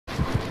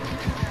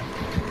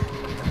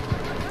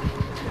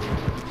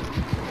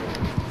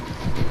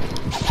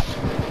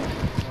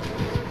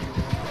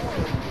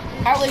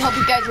I really hope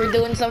you guys were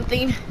doing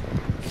something.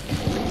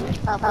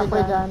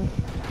 Halfway done.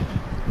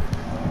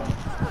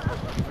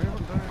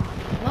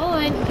 Come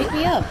on, pick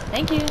me up.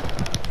 Thank you.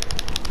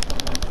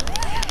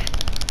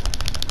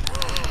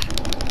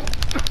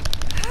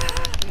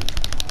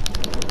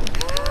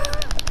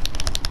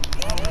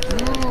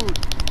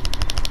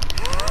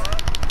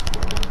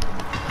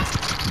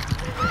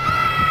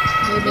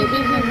 Maybe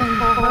he's in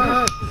full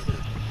hurt.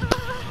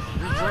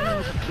 This running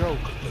is a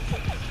joke.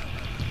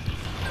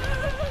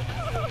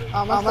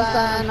 Almost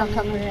done. I'm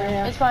coming for you.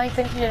 It's fine.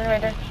 Finish the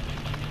generator.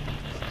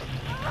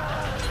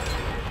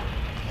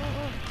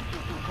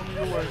 Coming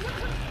your way.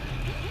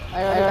 I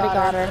already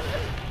got her.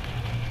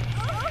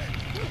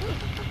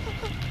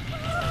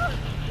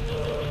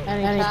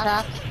 Any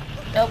traps?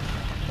 Nope.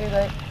 You're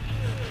good.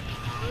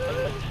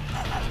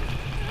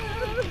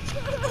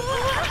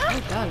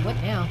 Oh God, what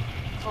now?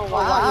 Oh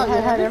wow, you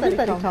had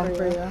everybody come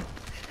for you.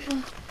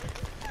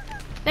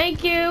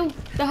 Thank you,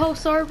 the whole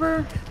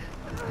server.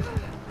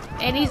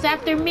 And he's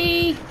after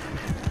me.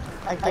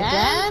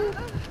 Again?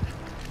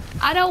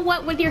 I don't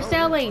want what you're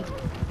selling.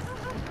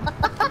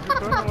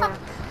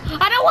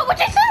 I don't want what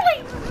you're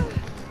selling.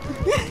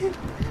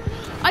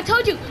 I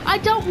told you, I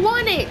don't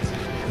want it.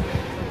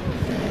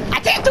 I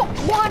just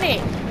don't want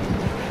it.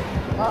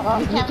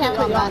 You can't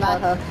put you on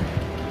that hook.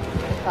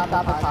 Stop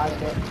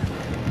deposit.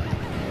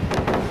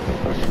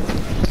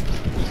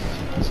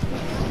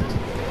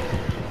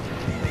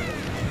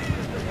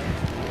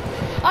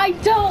 I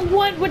don't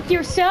want what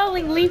you're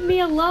selling. Leave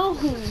me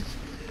alone.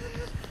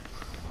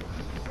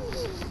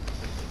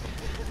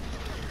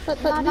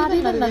 But not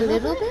even a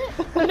little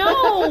bit?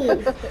 No.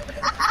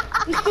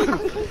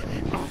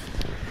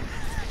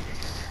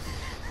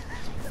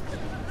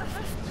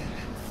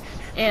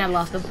 And I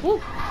lost him.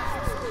 Woo.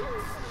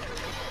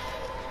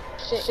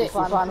 Shit, he's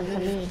brought him to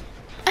me.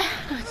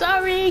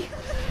 Sorry.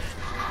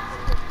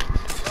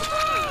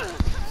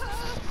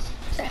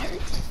 That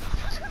hurts.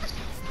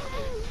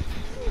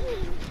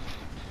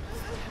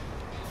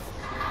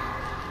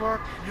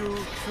 Fuck you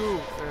too,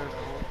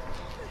 asshole.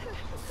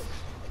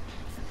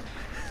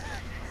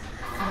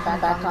 I'm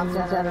back on the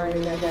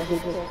generator.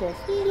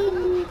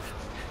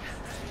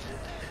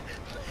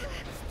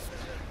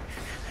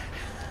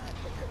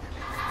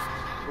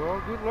 Well,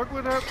 good luck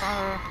with that.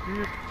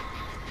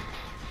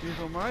 He's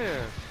on my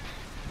ass.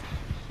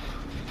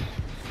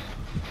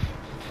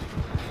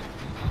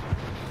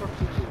 Fuck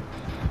you too.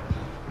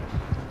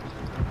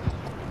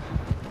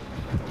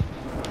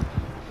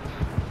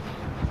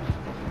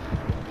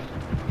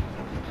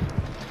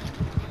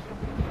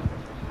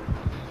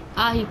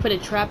 Ah, he put a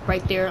trap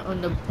right there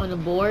on the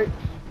board.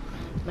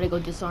 I'm gonna go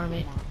disarm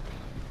it.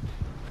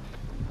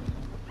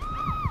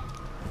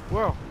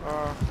 Well,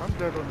 I'm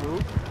dead on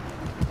loot.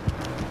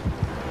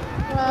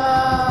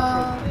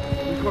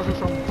 Because of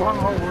some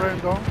bunghole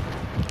random.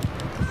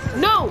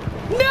 No!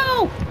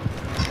 No!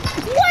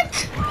 What?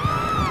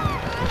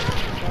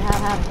 What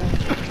happened?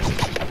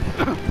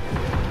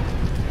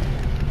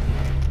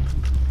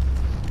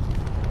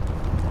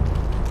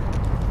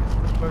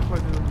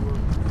 Flashlight didn't work.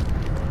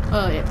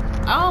 Oh yeah.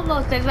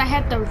 Almost, as I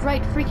had the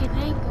right freaking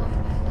angle.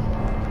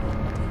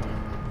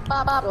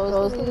 Pop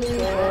goes to the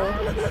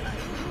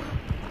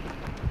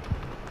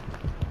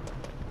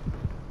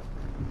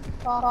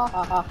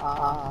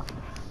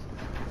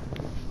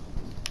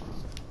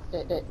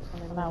Shit,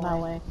 coming my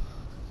way.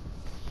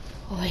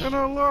 And I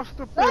lost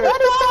the pit.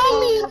 Somebody save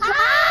me!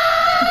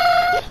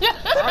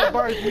 Bye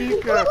bye,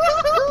 Mika.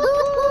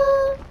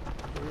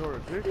 You're a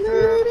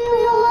dickhead.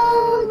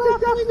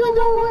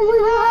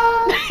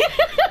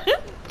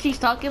 She's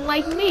talking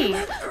like me.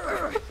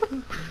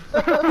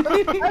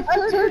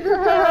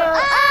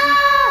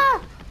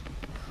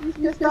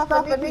 You stop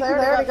at me, I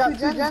already got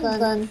 2 gens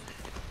done.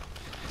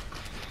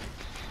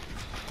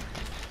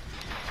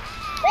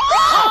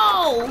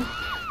 Oh!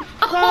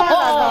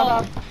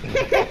 Oh!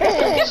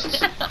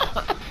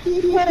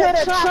 He put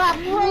a trap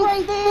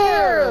right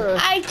there!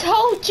 I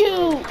told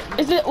you!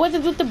 Was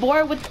it with the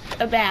board with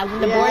a bag when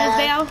the board is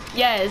down?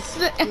 Yes.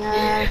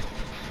 Yeah.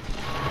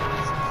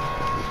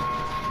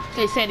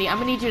 Okay, Sandy, I'm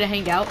gonna need you to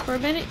hang out for a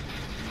minute.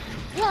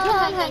 Yeah,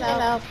 I'm hanging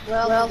out.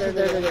 Well,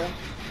 there.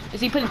 Is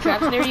he putting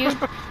traps near you?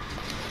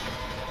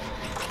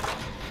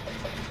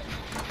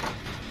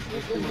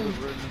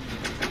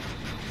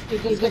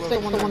 He's fixed the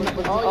one that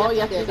was. Oh,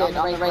 yes, he did, on the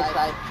right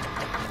side.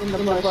 In the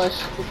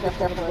bush. Be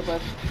careful of the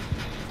bush.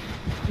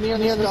 Near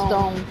the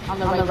stone, on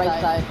the right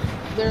side.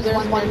 There's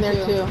one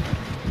there too.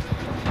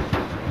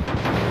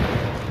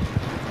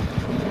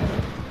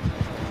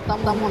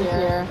 Someone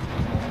here.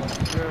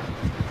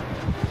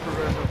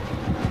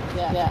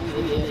 Yeah, you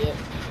idiot.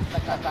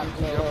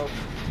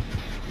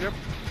 Yep.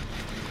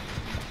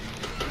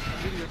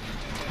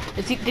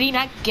 Did he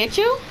not get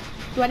you?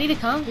 Do I need to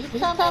come?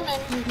 He's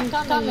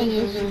coming.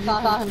 You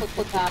saw him put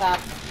the trap.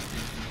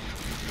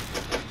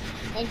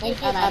 Thank you.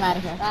 I'm out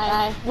of here.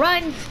 Bye.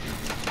 Run!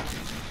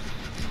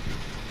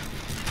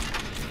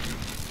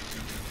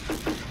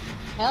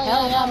 Hell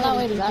yeah, I'm not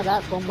waiting for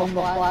that boom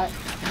plot.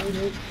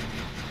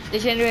 The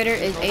generator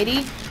is 80. You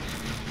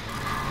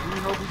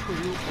know we could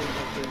use for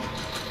that thing.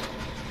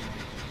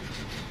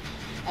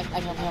 I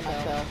can heal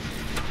myself.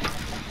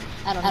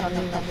 I don't know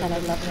if I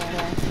love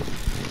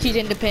her. She's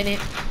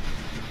independent.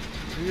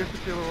 He has to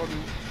kill her on you.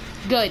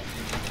 Good.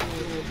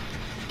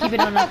 Keep it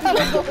on up.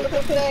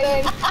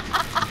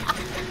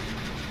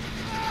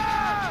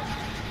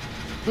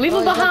 Leave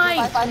him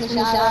behind. Find the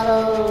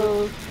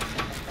shadows.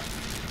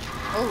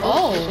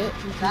 Oh. Shit.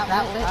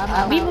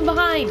 That Leave him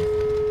behind.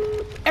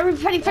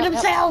 Everybody for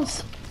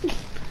themselves.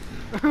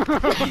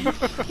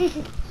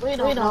 We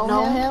don't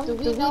know him. Do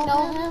we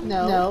know him?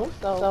 No.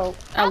 So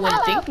I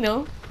wouldn't think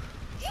no.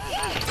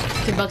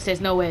 Timbuck says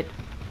no, Ed.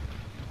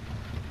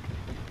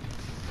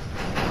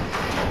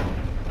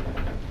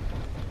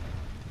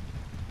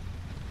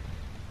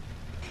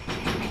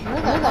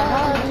 where the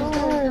hell are these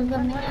doors? He's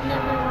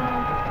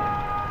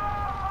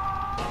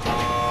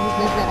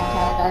gonna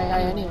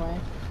die anyway.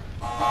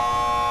 I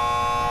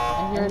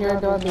hear a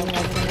door being opened.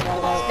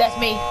 That's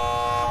me.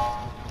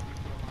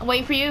 I'm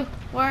waiting for you.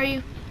 Where are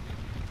you?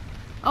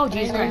 Oh,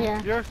 Jesus Right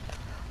Christ. here. Yes.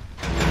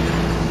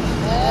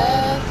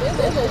 This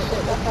is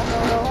shit. What the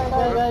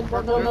hell?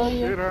 Fuck Don't know this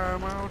you. shit,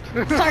 I'm out.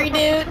 Sorry,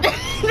 dude.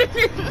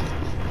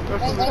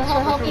 Thanks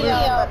for helping me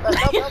out.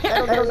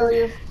 I don't know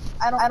you.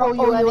 I don't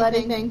owe you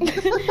anything.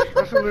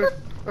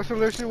 That's a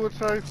listen would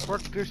say,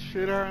 fuck this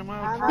shit, I'm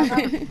out.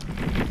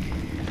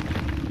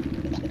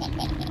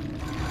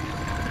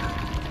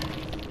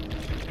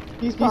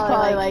 He's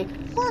probably like,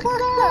 fuck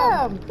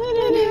them! They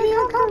didn't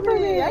even come for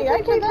me!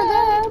 I came for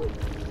them!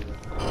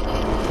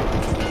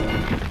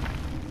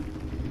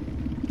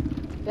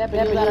 Yeah,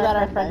 but you let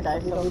our friend die,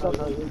 so we don't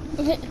know you.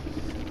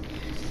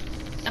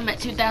 I'm at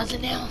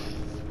 2,000 now.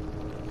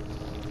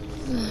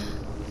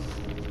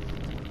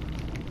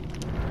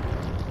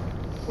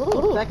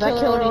 Ooh, that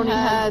killer only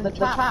had the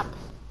trap.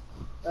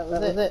 That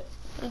was it.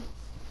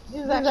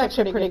 He's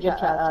actually a pretty good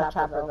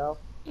trapper, though.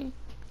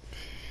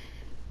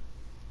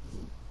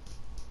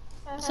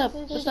 What's up,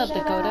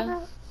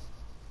 Dakota?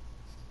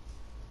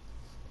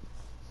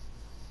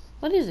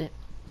 What is it?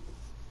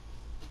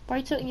 Why are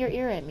you tilting your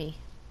ear at me?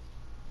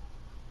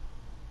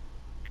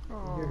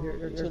 Oh,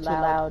 You're too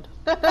loud.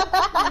 Baby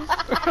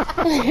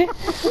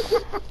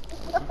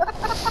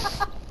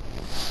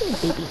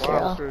wow,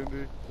 girl.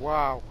 Cindy.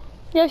 Wow.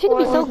 Yeah, she can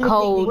be so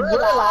cold. We're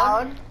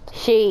loud.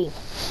 She.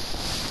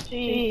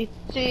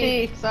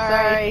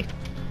 Sorry.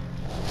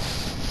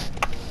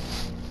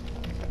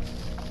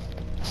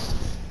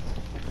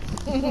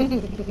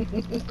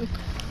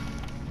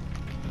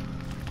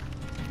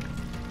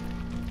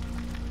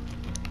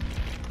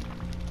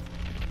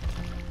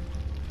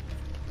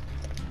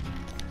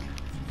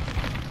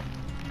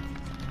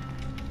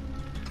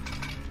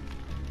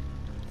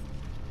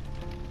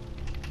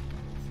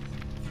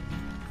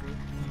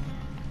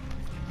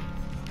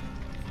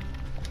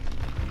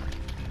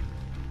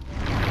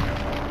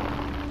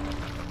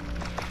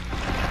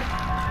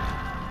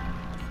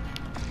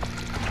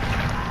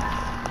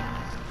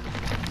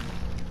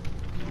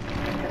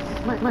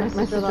 My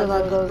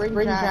sister-in-law goes,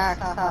 bring Jack,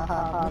 ha ha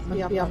ha,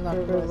 must be on the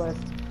approved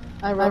list.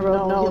 I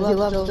wrote, no, he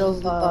loves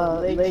Joe's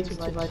legs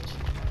too much.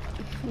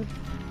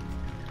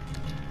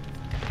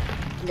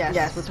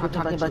 Yes, we're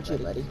talking about you,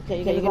 Letty. Okay,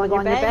 you gonna go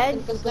on your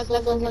bed?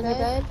 Snuggle on your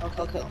bed?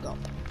 Okay, go.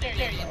 There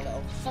you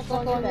go. Snuggle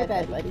on your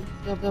bed, Letty.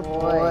 Good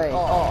boy.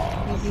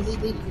 Oh, he's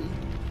sleepy.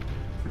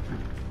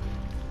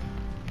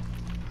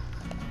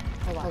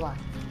 Hold on.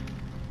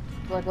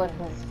 Blood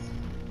points.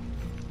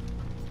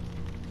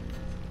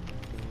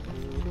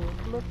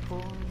 Blood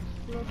points.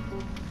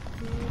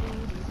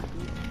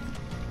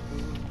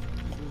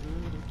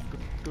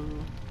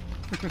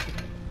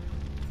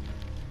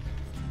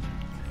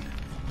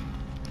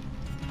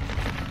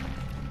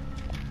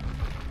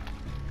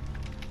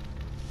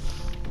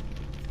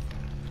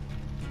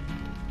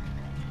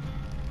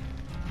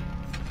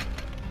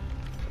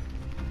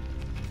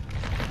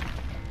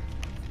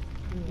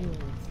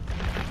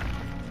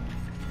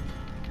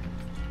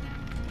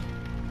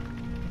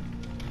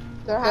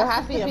 There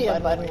has to be a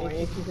button where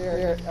you can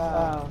clear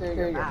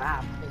your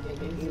map.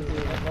 Make it easier to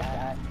look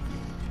at.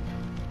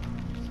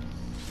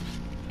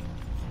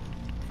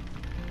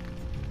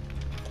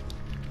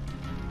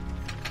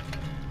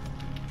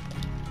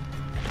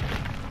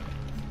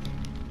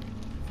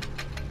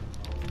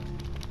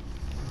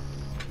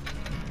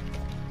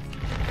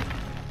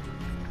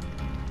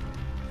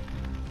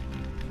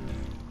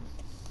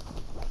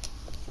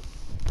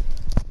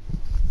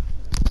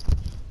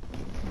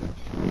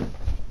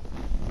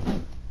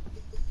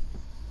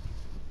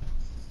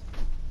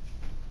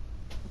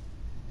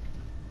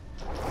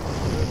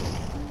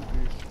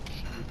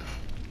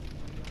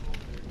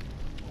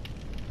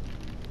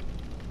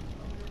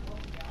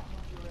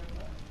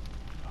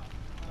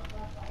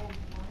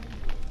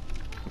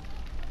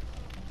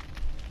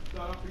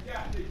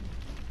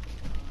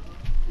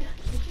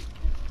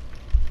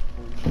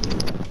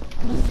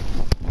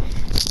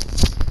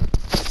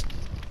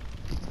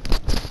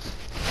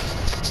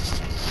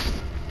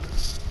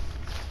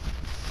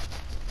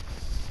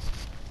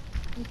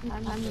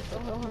 I'm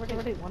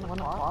already one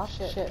off.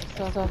 Shit.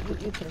 So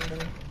you can do.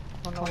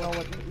 I don't know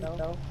what you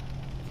know.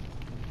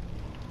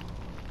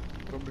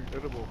 something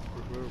edible,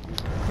 preferably.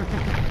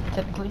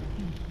 Typically.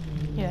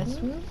 Yes.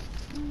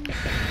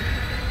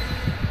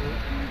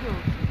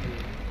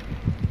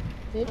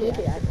 Maybe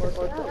I could work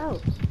it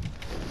out.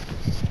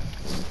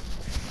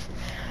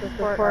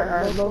 Support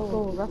our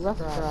local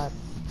restaurant.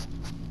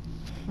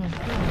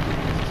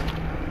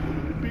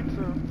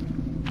 Pizza.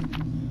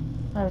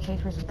 I would take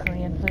for some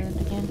Korean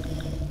food again.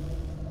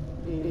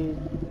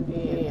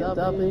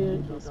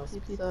 BMW, pizza.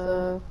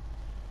 Pizza.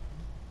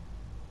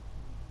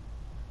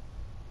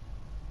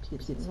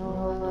 BMW.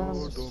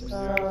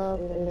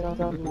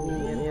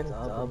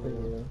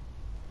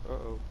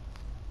 Uh-oh.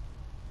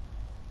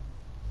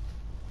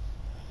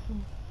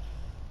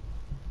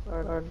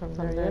 Ordered from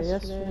there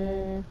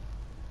yesterday.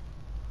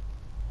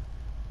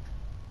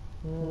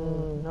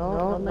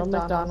 No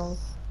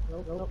McDonald's.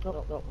 Nope.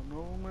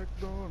 No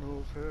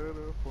McDonald's had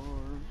a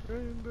farm.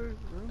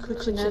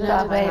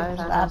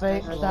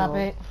 Stop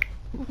it.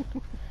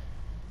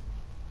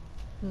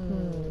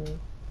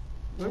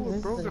 They were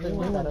broke as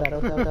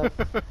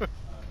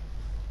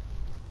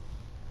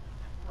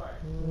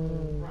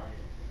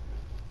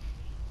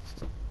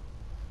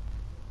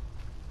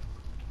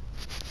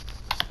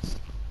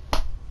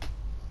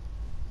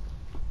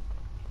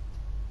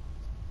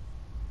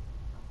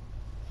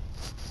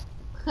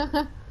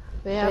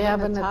They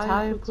have an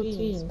Italian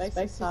poutine,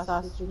 spicy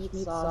sausage, meat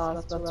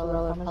sauce,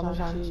 mozzarella,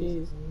 Parmesan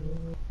cheese.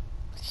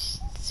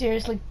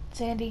 Seriously,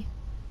 Sandy?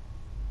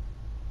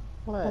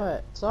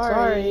 What?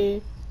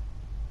 Sorry.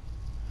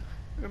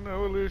 And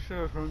now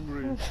Alicia's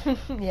hungry.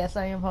 Yes,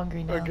 I am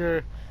hungry now.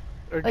 Again.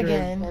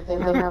 They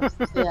have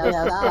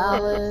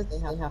salads, they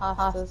have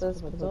pastas,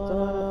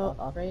 pomodoro,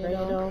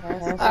 Alfredo.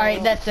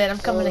 Alright, that's it. I'm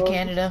coming to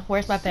Canada.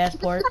 Where's my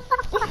passport?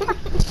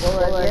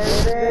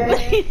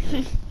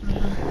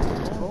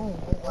 Oh,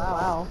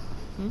 wow.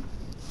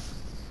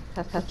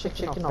 Have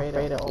chicken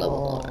Alfredo.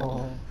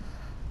 Oh.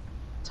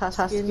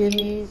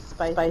 Tuscany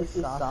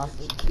spicy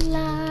sausage.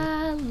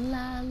 La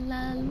la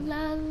la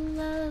la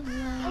la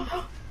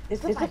la.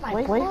 Is it my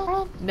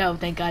boyfriend? No,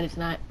 thank God it's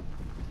not.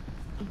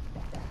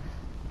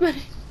 I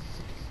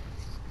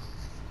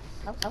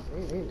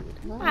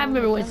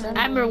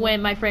remember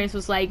when my friends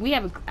was like,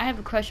 I have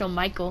a crush on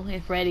Michael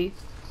and Freddie.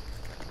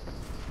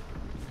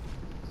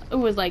 It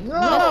was like,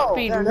 must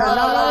be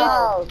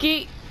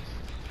lucky.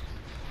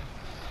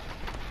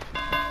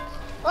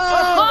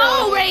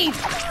 Oh, Ray!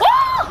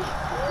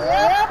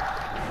 Yep.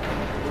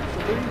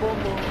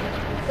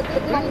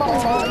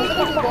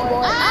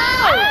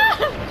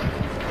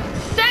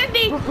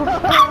 Sandy! Don't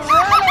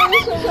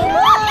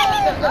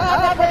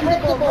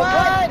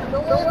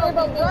worry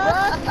about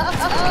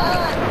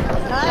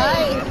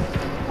Nice.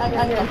 I'm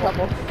in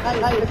trouble.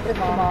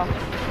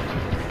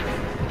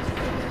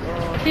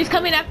 He's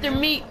coming after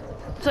me,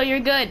 so you're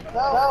good.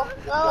 No.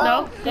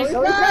 No? He's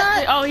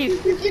not. Oh,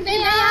 he's... Sandy,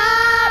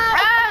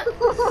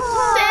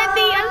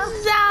 I'm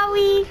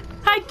sorry.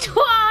 I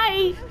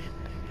tried.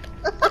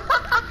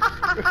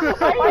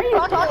 Why are you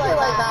talking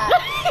like that?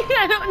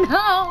 I don't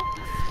know.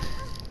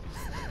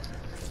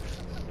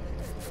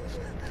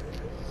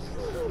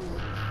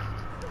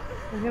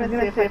 I'm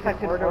gonna see if I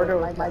can order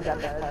with my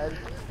debit card.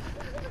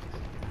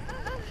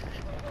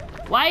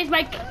 Why is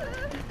my...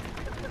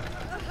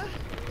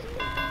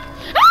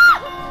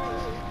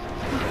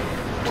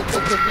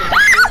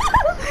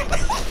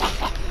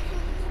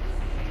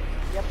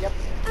 Yep.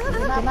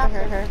 Come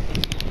after her.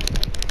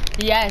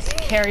 Yes,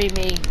 carry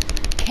me.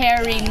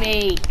 Carry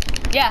me.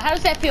 Yeah, how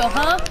does that feel,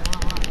 huh?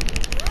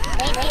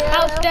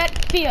 How's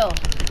that feel?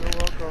 You're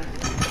welcome.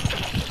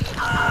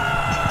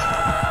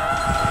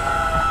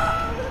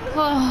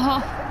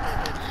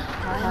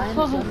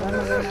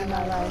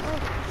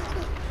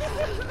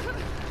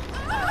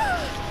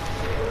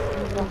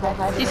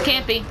 She's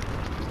campy.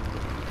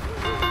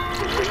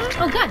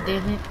 Oh, God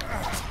damn it.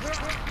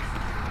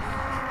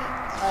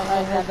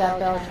 I heard that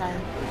bell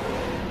chime.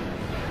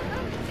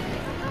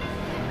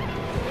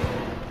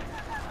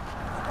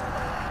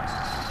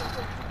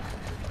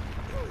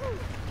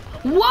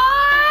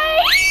 Why?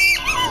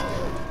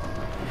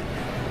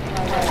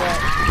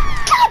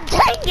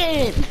 God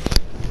dang it!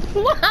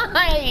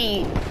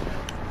 Why?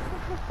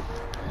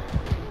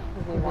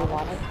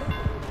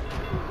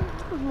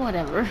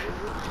 Whatever.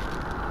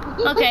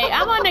 Okay,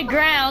 I'm on the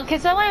ground. Can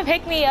someone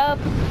pick me up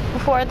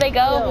before they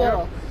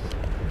go?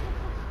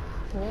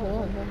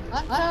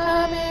 I'm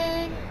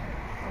coming!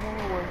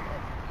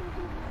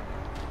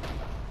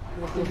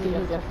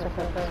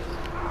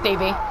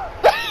 Baby.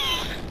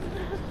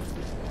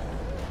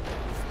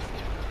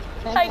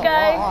 Hi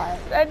guys,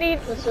 I need...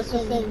 Let's just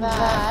say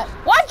that.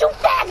 Why'd you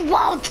fast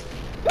walk?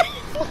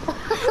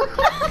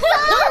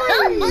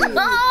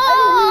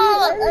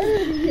 What?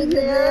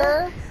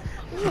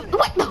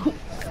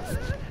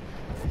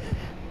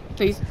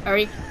 Please,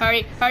 hurry,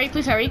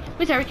 please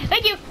hurry,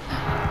 thank you!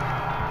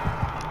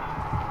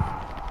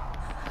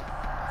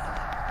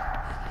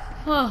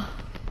 Oh.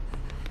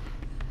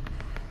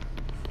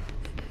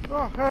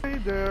 Oh, hey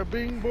there,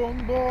 bing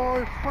bong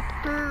boy. Fuck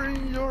her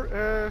in your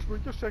ass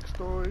with your sex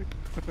toy.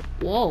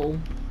 Whoa.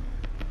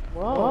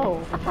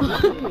 Whoa.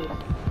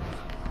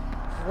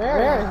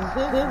 Where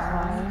is this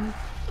one?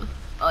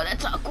 Oh,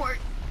 that's awkward.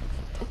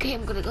 Okay,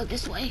 I'm gonna go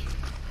this way.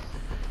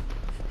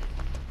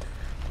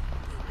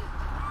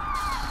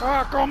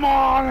 Ah, come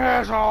on,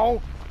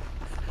 asshole!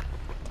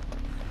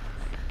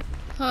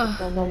 Huh.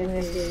 Don't know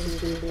this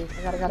is.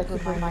 I gotta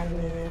keep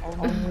reminding you.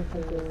 All you need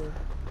to do.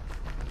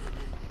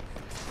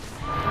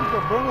 The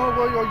bungle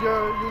where you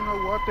know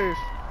what is.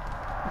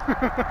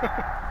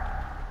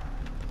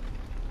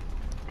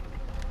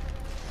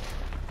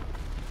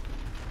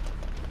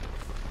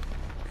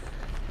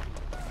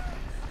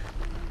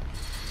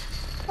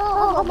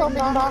 Oh, Bing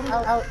Bong,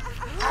 out.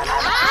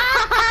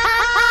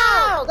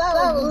 Ow! That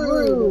was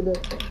rude.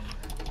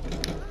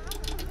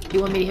 You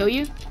want me to heal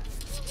you?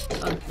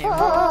 Oh, there.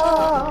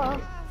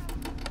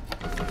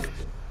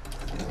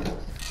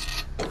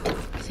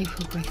 Save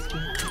for break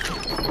skin.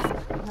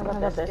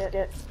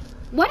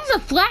 What is a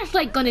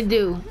flashlight gonna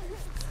do?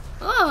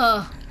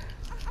 Ugh.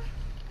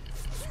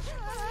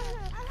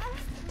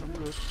 I'm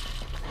good.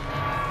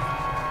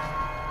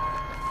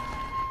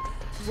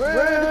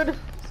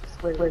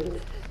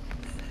 Rude.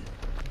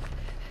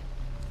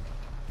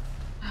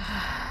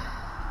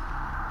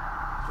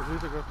 At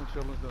least I got some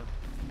challenge done.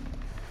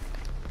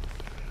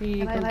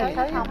 Can Can I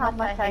tell you how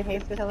much I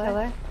hate this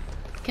killer?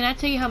 Can I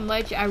tell you how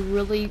much I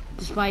really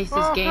despise this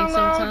Oh, game hello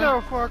sometimes?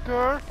 there,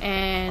 fucker.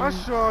 And I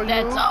saw you.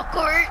 that's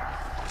awkward.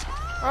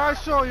 I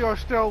saw your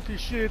stealthy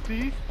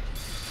shitty.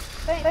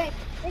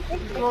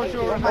 Because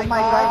you're Oh my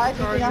god,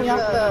 he hung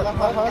up the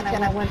hook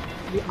and I went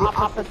the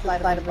opposite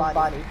side of his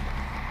body.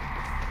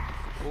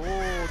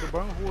 Oh, the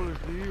bunghole is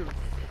here.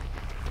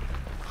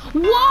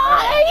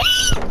 Why?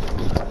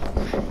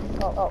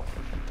 Oh.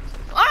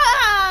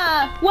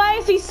 Ah! Why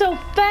is he so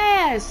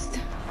fast?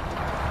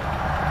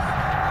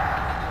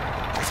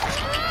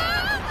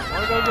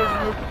 Why does it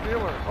move the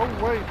killer? Oh,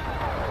 wait.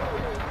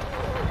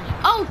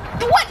 Oh,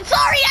 what?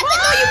 Sorry, I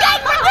didn't know you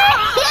guys were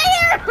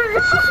there!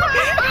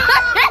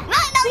 I did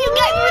not know you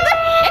guys were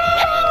there!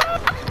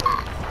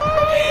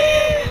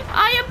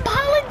 I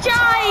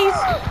apologize!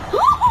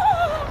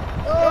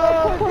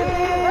 Oh,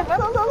 okay. I'm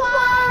so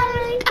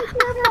sorry.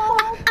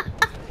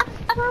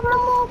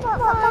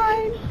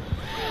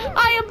 I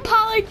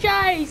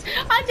apologize!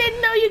 I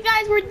didn't know you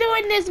guys were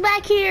doing this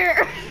back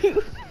here!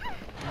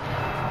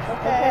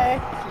 Okay.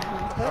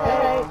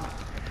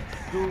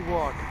 Do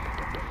what?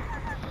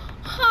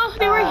 Oh,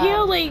 they were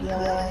healing.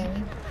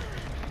 Healing.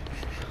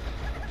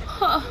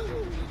 Oh,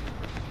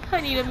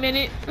 I need a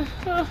minute.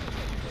 Oh.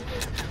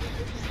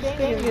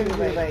 Game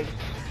usually like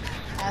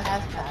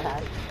as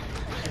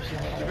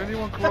Is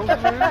anyone close to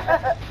him?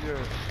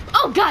 Yes.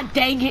 Oh, god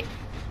dang it!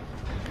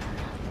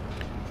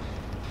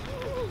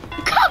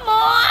 Come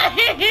on!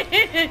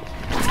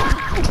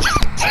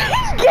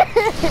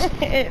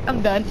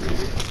 I'm done.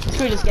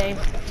 Screw this game.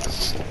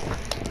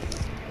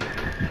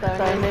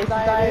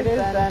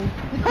 then.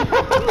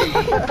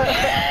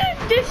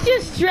 This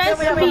just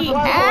stressed me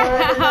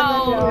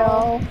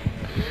out.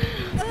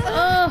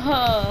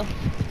 Uh-huh.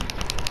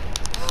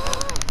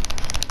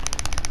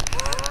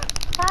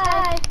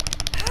 Hi.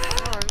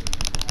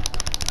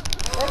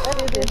 Alright.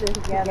 Let's do this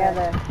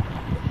together.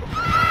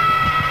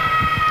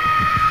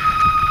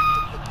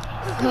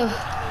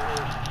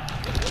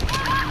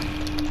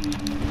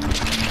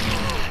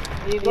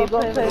 You go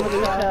play with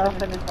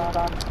yourself and it's all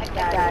done. I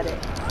got it.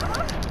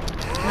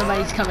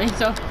 Nobody's coming,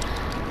 so.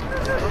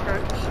 Okay.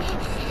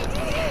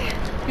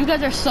 You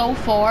guys are so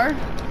far.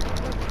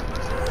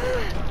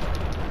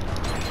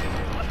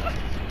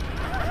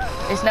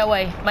 There's no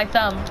way. My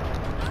thumb.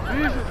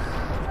 Jesus.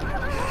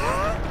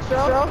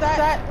 Stroke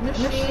that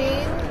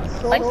machine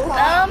so My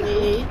thumb.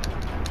 softly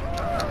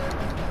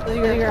so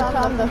your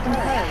thumb doesn't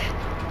hurt.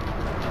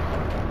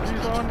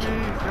 He's on me.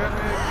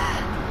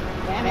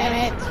 Damn Damn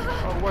it. it.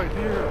 Oh, wait,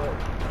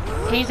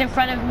 here. He's in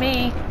front of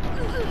me.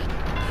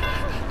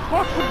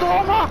 What's the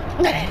drama?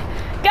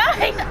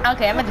 Guys!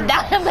 Okay, I'm gonna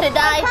die. I'm gonna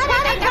die.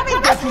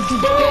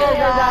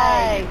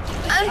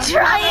 I'm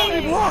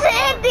trying,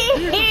 Sandy!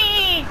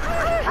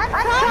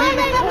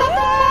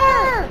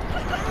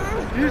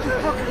 He's a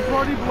fucking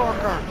bloody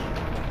blocker.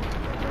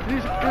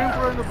 He's a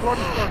camper and a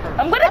bloody sucker.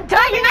 I'm gonna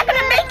die. You're not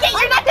gonna make it.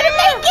 You're not gonna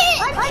make it.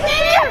 You're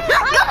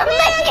not gonna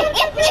make it.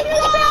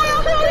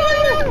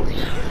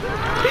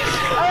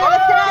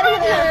 Let's get out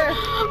of here.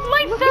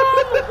 My thumb.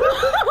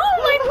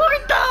 My poor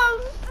thumb.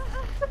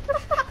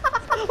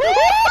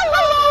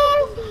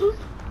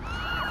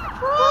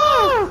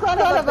 Son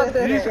of a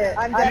biscuit.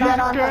 I'm He's dead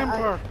a on.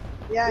 camper.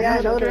 Yeah,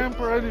 He's a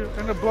camper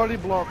and a bloody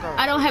blocker.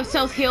 I don't have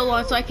self heal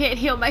on, so I can't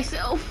heal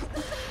myself.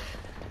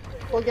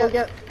 We'll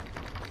get.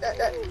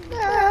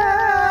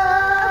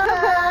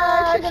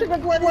 I should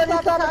have bloody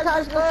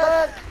sabotage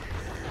book.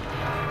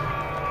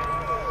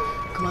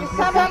 Come on,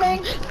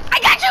 Coming. I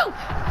got you.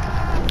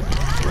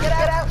 Get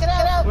out.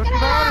 Let's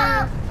get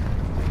out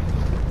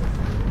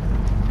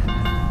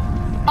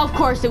of Of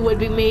course it would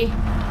be me.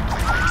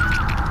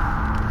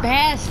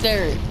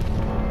 Bastard.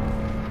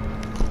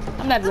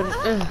 I'm not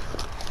gonna.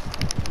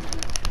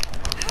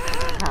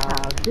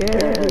 How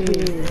dare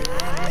you? here.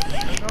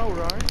 I know,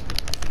 right?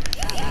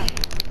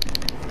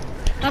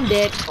 I'm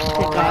dead.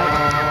 Oh,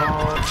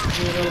 God.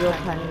 Little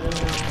tiny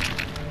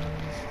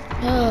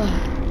Oh,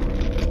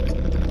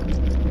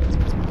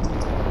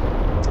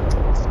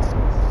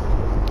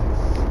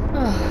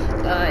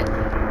 God.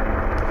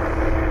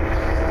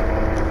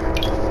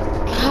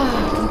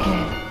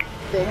 Okay.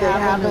 They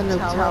have a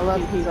Nutella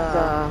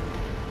pizza.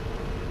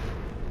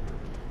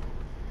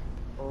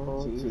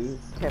 Oh, jeez.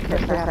 Can't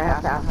have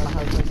to ask my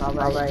husband,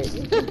 alright.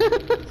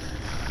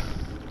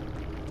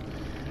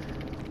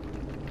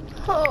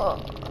 Oh.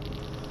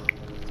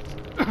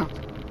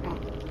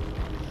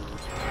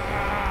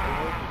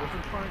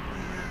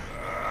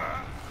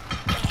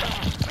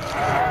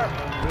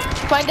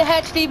 Find the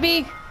hatch,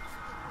 DB.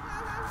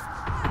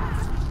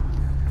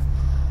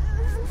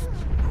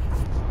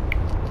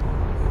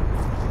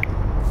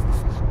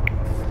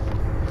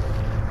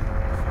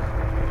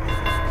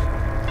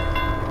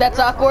 That's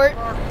awkward.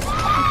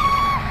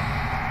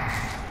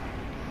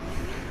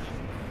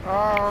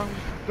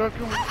 That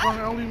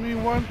can only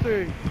mean one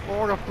thing.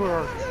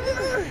 Orator.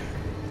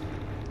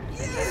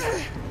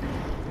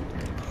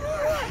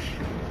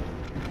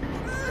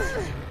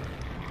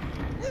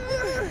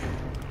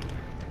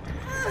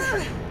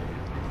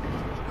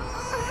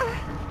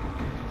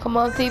 Come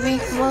on, TV.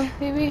 Come on,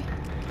 TV.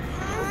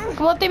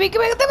 Come on, TV.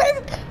 Come on, TV.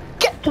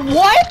 Get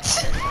what?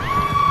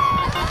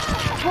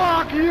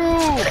 Fuck you!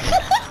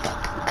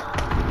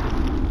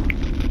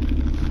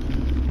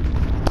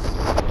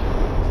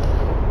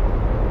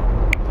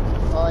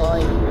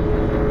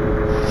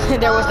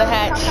 There was the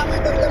hatch.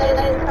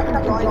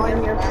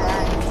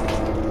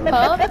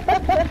 Huh?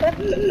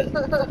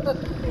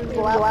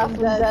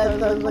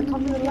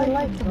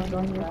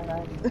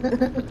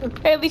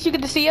 Hey, at least you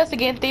get to see us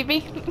again,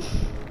 TV.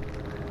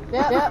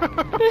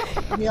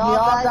 Yep. We all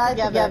died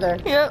together.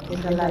 Yep.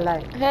 In the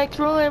light. Hex,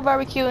 ruler,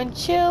 barbecue, and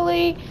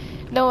chili.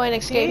 No one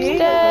escapes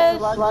death.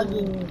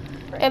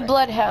 And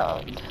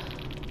bloodhound.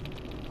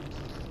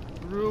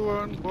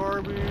 Ruin,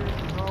 Barbie,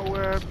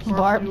 Noed,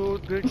 Barb. you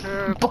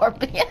dickhead.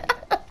 Barbie.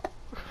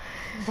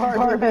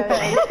 Barbie.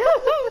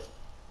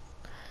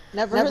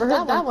 Never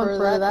heard that one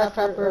for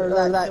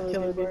that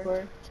killer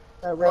before.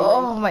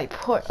 Oh my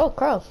poor. Oh,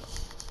 gross.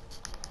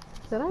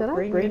 Did I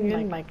bring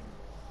in my?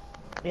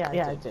 Yeah,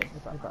 I did.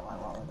 I brought my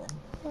wallet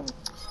in.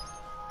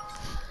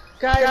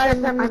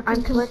 Guys,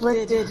 I'm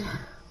conflicted.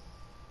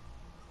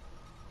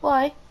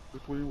 Why?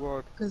 Between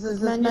what? Because this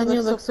menu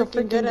looks so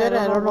freaking good,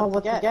 I don't know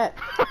what to get.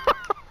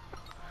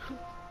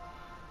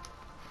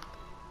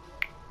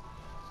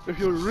 If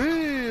you're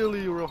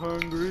really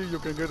hungry, you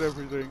can get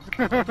everything.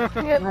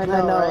 Yep. I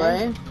know,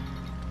 right?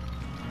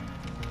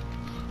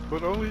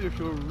 But only if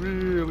you're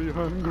really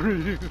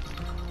hungry.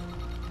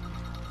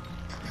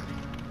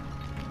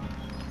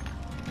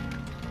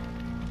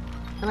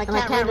 And I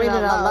can't read it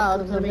out loud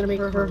because I'm gonna make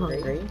her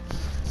hungry.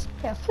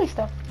 Yeah, please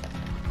don't.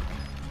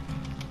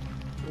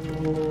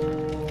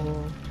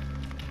 Ooh.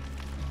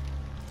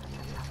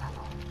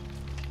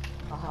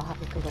 I'll have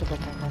to go check that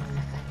in a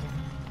second.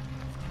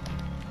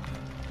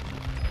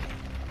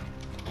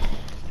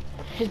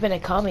 It's been a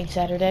calming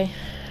Saturday.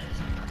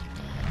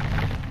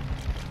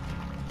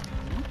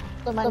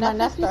 So my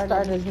nephew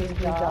started his new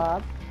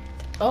job.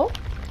 Oh?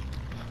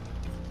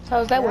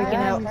 How's that working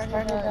out?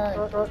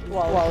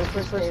 Well,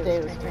 his first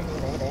day was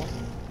training day.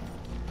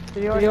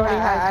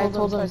 I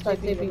told him to start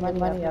saving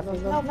money up. He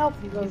goes, nope.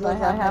 He goes,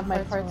 I have my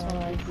parts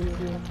when I do.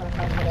 I'm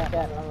trying to get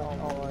that.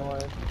 Oh,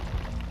 Lord.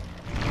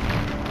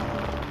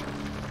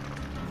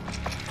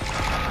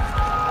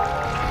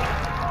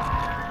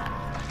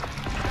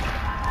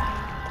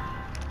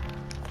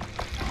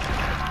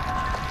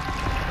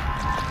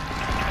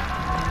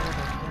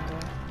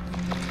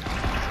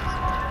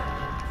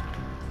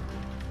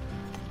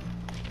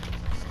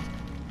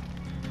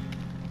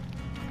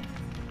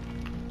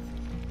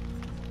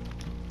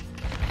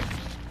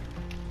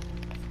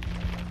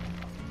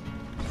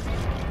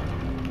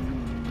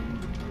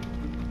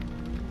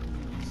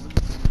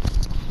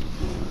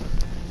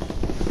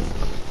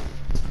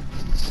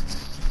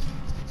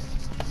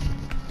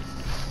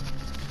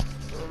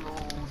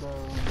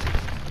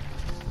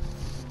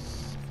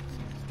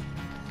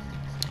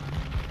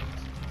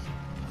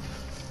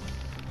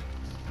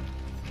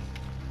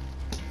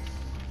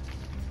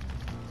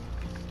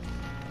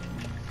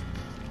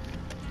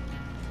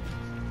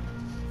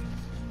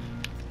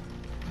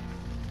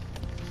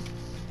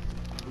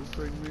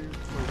 Bring me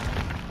oh,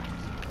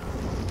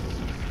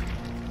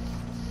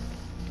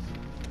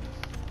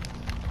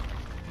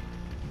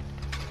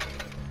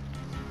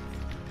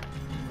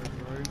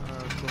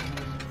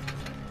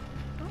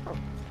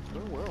 so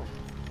well.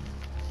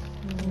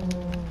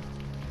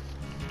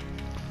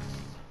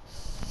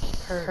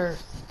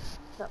 Perfect.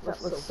 That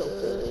looks so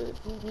good.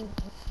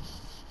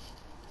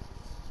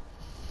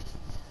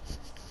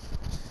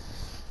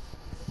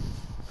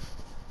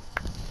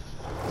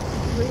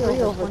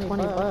 Three over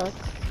 20 bucks.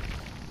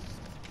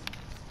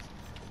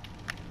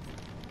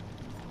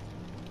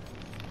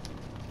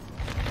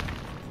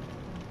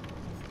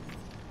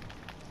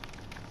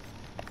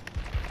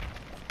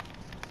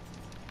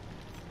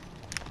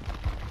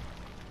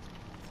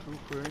 Two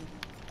things.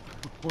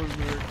 One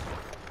minute.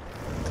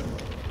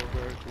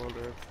 Well,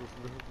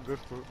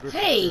 that's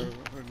Hey!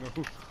 why I know.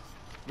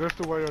 That's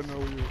the way I know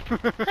you.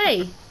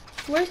 Hey!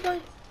 Where's my...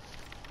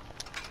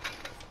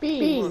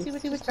 B, see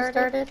what you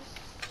started?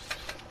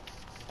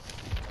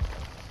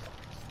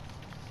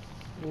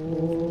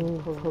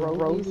 Ooh,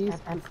 pierogies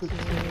and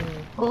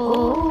poutine.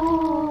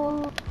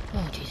 Oh!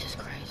 Oh, Jesus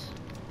Christ.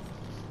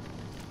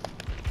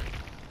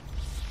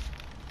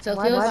 So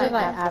Why did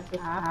I add this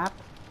app?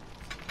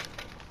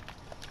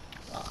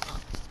 Yeah.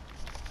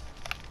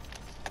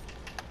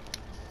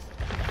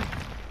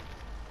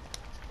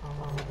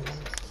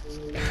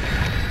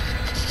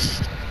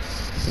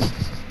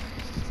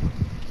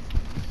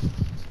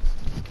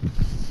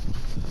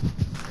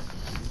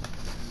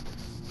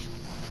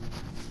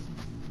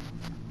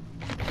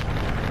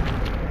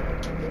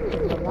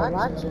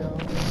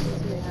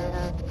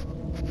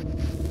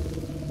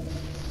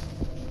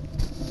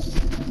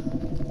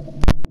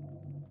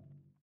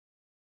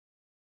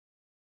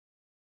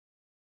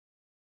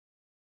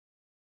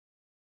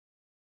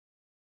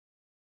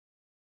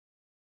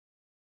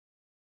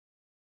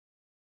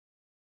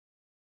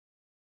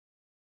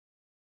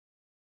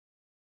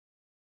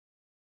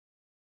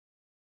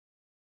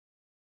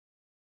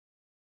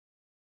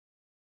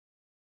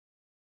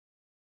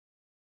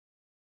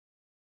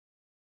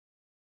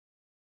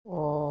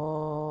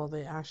 Oh,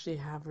 they actually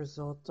have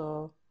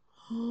risotto.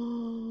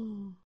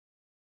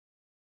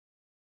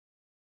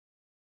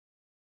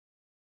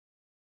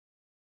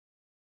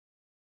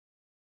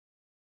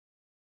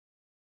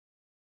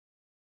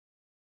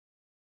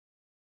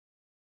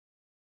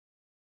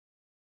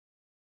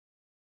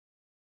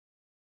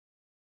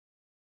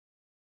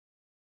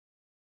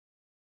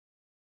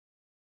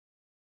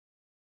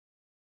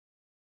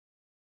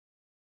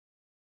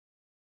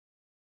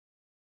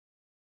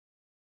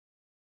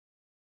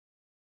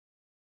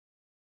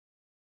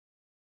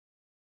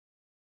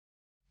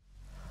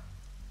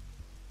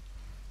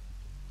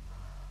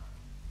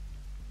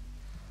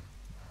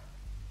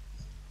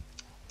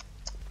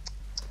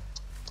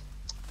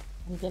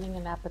 I'm getting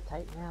an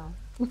appetite now.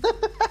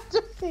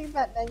 Just seeing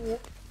that menu.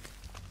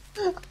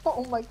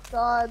 Oh my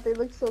god, they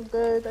look so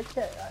good. I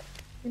can't.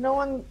 You know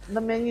when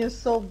the menu is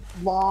so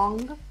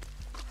long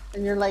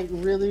and you're like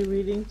really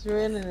reading through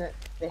it and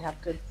they have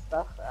good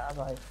stuff? I'm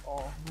like,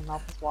 oh, my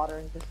mouth is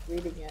watering just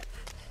reading it.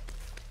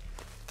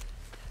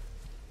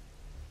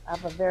 I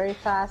have a very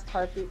fast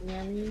heartbeat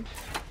near me,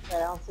 but I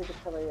don't see the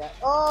killer yet.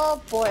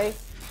 Oh boy,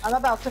 I'm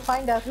about to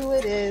find out who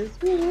it is.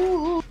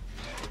 Ooh,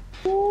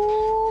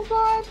 oh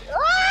god!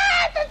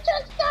 Ah, the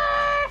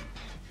trickster!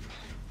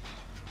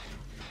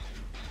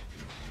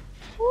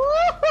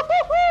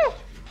 Woo-hoo-hoo-hoo!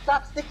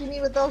 Stop sticking me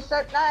with those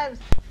sharp knives.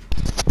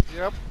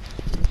 Yep.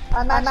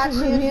 I'm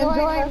actually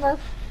enjoying this.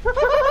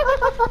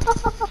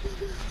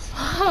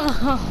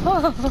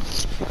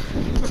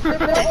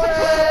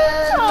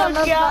 Oh,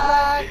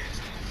 God.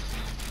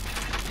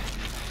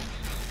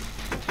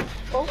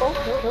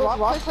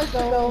 Walk quick to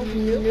go.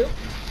 Nope.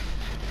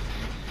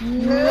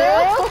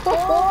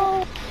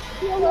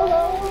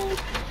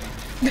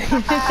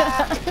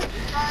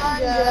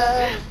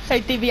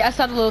 Hey, TV, I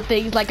saw the little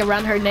things like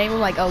around her name. I'm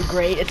like, oh,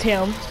 great, it's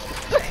him.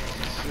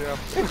 Yep.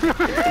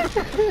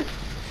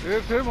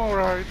 It's him,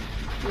 alright.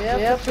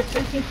 Yep, the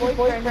stinky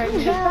boyfriend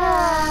is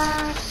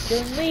back.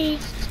 John Lee.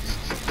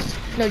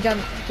 No, John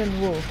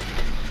Woo.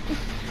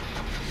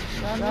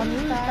 John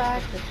Lee's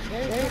back. It's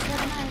very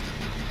nice.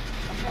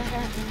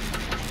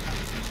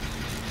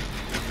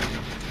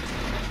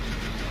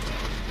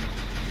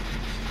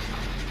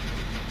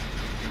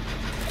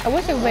 I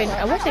wish they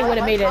would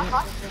have made a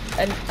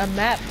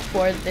map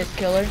for this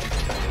killer.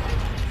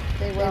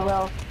 They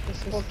will.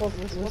 This was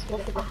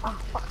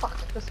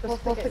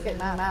supposed to get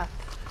math.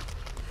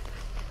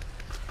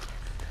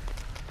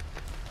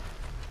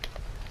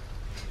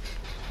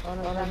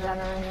 Bonus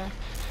generator.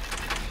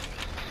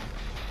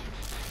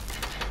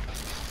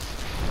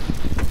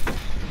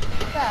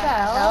 What the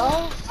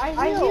hell?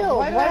 I heal.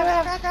 Why do I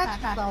have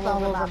scratch marks all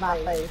over my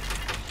face?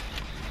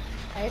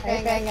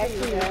 Hey, bang, I see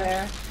you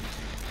there.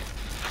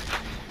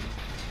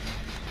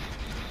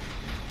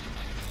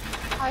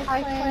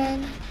 Hi,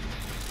 Quinn.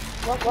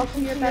 Welcome to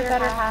your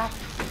better half.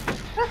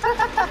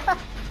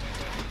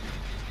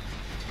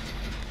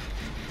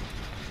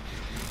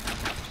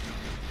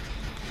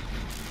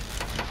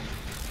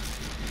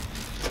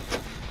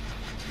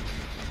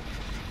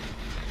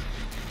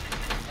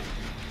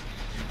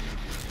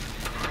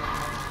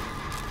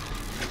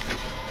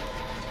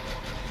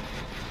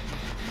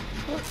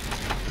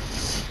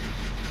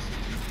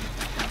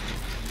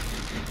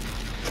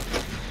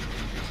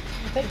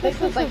 I think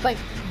this is like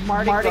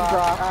Mardi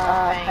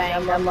Gras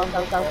thing. I love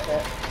those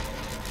outfits.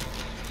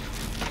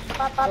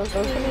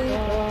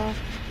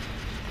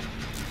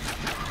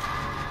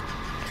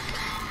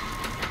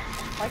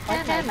 Why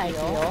can't I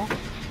heal?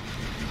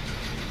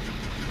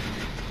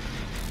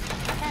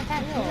 I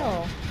can't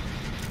heal.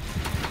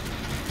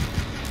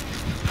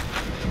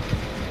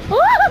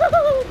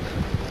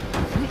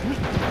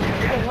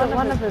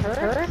 One of his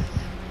hurts?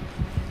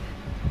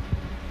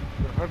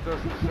 The heart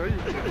doesn't say you.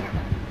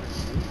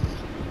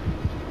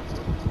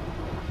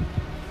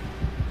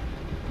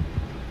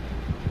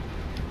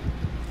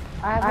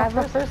 I have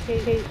a first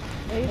aid kit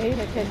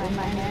in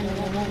my hand and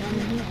it won't let me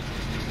heal.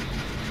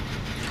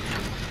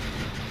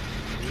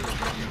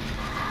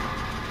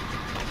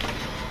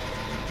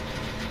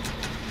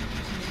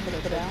 Put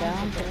it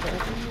down, put it down.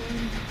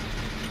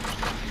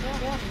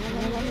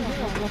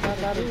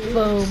 Yeah,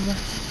 Boom.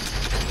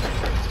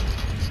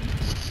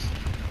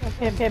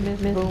 Okay, Miss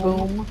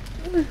Boom.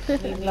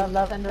 Need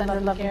love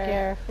and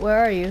care. Where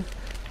are you?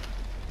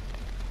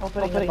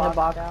 Opening the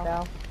box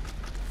now.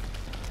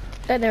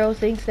 That narrows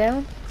things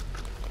down.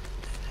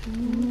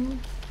 Mm-hmm.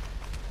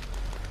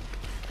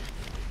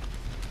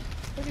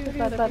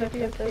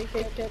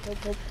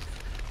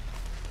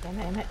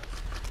 Damn it.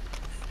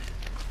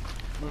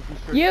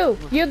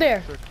 You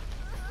there.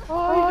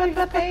 Oh, you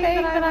got the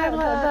thing that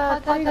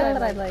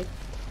I like.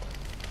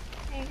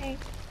 Hey.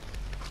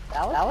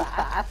 That was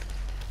fast.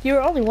 You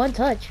were only one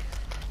touch.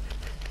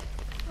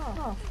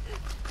 Oh.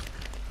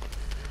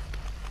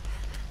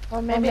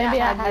 Well, maybe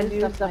I had to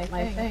use up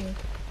my thing.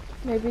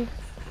 Maybe.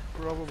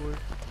 Probably.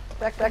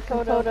 Back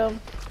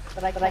totem,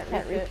 but I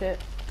can't reach it.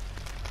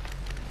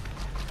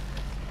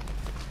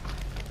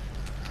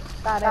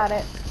 Got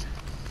it.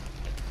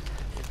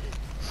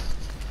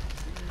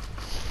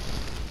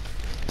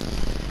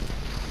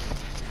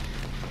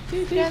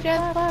 Two gens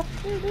left.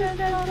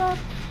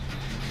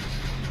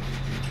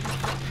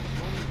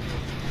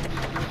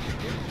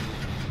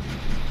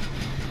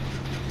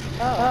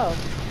 Oh.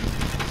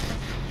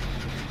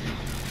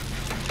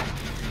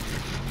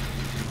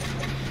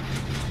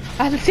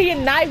 I'm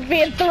seeing knife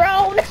being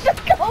thrown.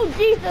 Oh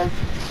Jesus!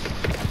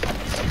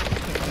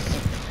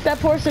 That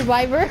poor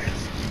survivor.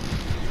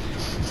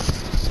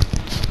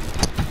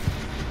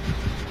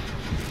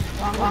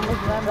 Long as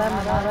them,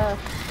 not us.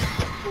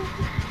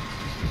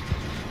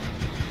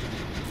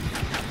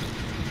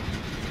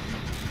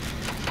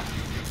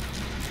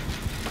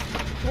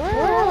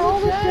 Where are all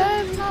the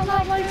gens?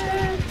 Not like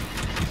this.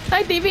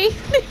 Hi, DB.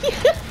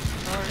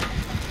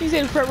 He's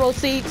in front row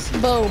seats.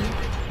 Boom.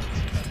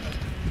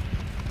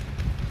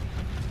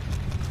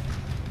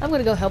 I'm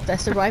gonna go help that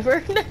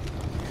survivor.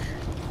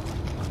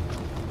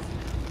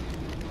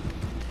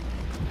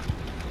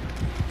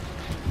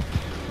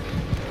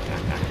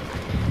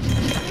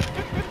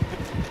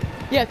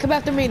 Yeah, come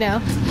after me now.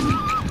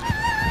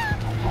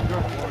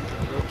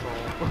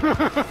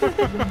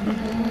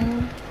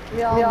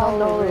 We all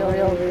know the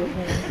real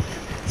reason.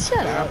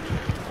 Shut up.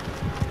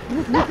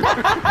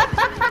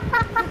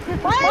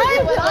 Why is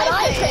it when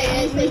I say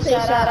it, you say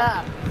shut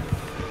up?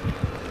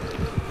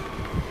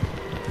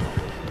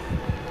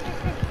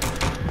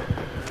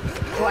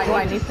 Do I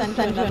need to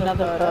send you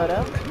another photo?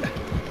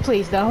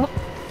 Please don't.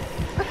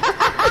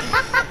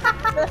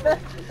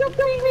 Don't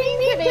be mean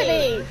to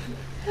me!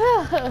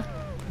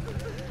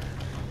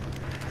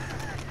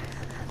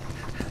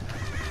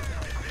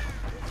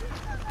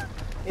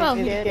 Oh,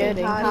 it's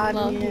getting hot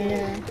in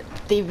here.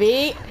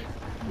 DB,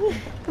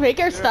 make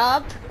her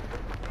stop.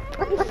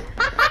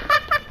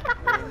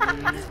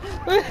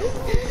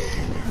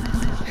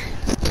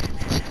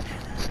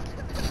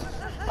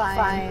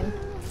 Fine.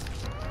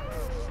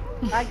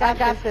 I got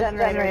this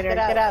generator.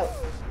 Get out.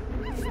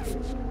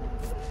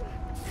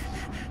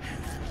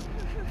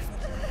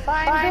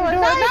 Fine, do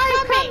it.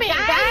 Coming,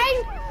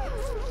 guys.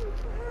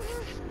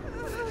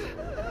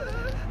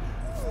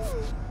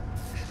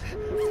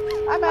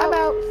 I'm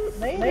out.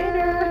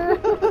 Later.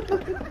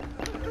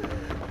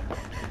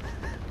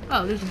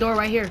 Oh, there's a door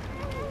right here.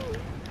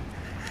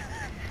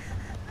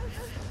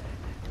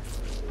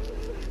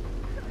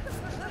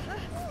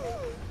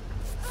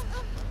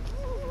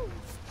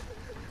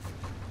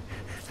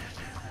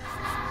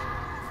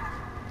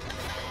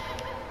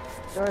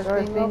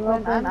 Door's being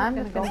open. I'm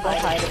just gonna go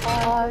hide in the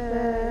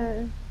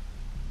closet.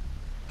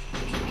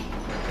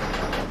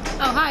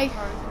 Oh, hi.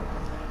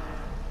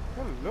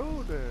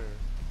 Hello there.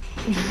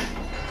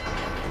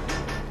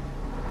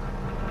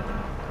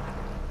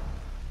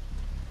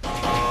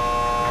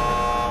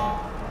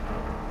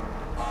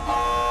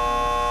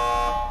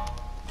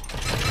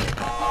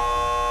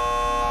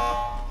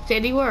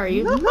 Sandy, where are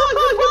you? No, not in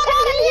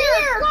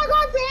here!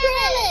 God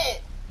damn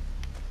it!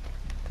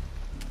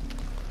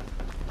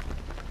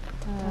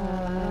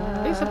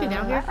 There's something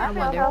down here. I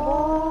wonder.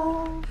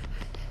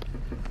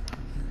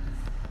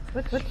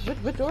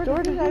 Which door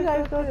did you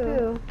guys go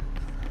to?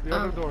 The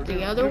other door.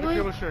 The other one?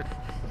 Kill a chick.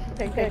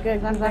 Okay,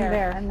 good. I'm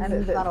there, and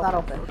it's not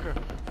open. Okay.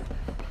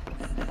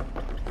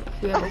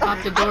 We haven't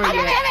popped the door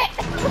yet.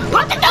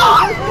 Pop the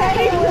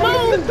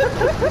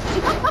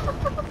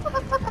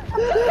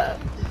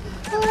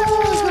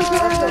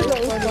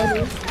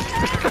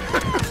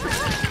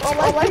Oh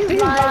my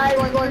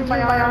God, going through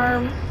my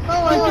arm.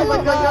 Oh my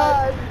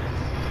God.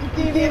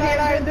 TV and I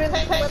are doing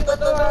things with the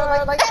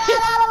door. Like, get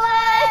out of the way!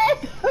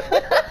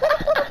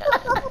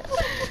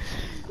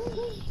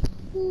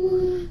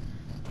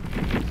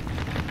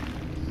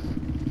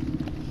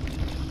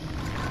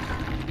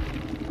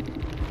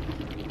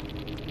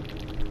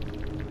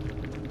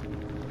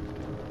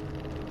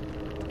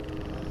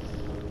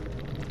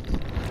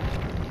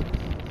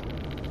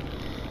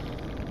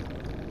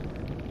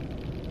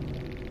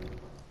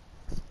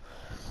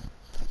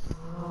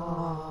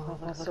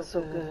 looks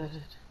so good.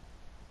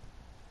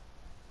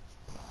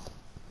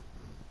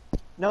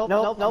 Nope.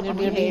 I'm gonna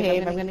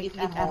behave. I'm gonna eat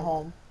at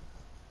home.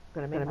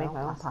 I'm gonna make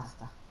my own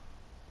pasta.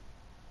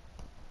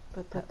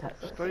 Put that.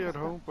 Stay at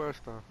home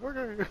pasta.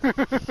 Okay.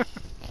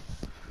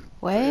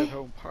 What? Stay at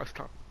home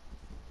pasta.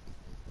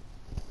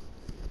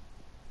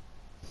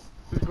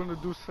 He's gonna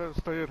do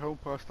stay at home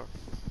pasta.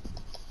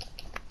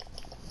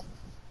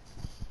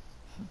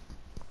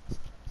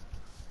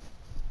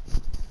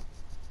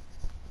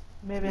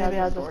 Maybe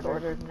I'll just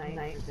order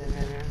night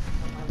dinner.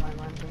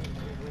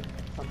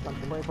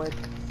 Something quick.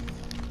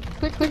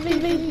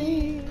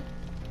 Quickly.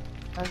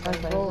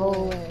 I'm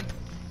rolling.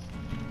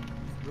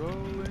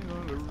 Rolling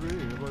on the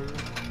river.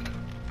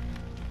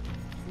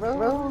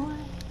 Roll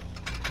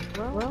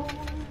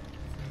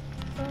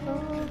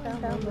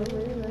down the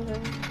river.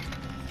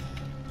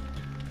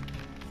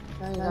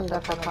 Now you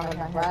got that comment in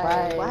my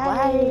head. Why?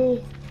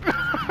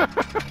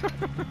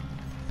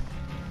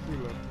 We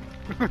love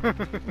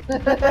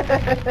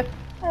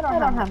I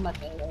don't have much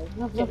English.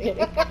 No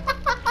kidding.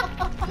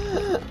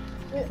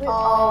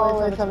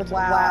 Oh, it's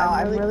wow.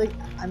 I'm really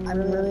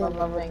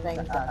loving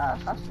things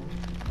costumes.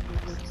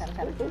 It's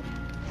kind of cool.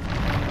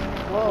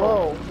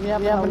 Whoa. We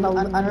have an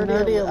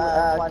nerdy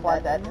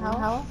quadet in the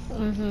house.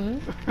 Mm-hmm.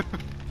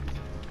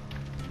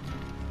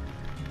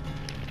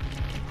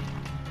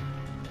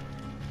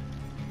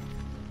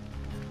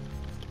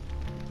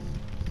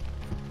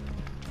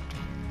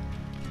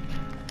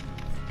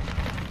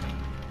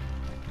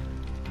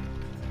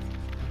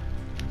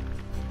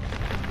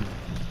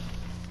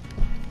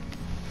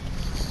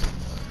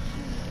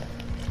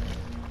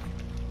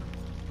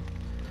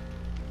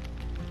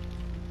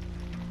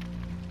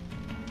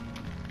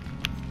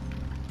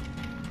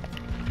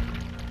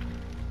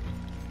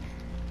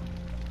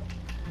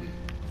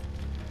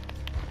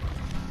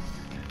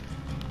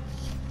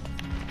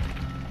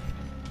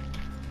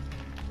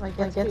 Like,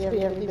 gets to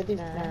be everybody's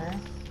nurse.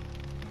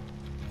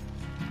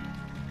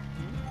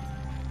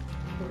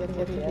 Gets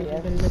to be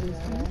everybody's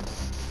nurse.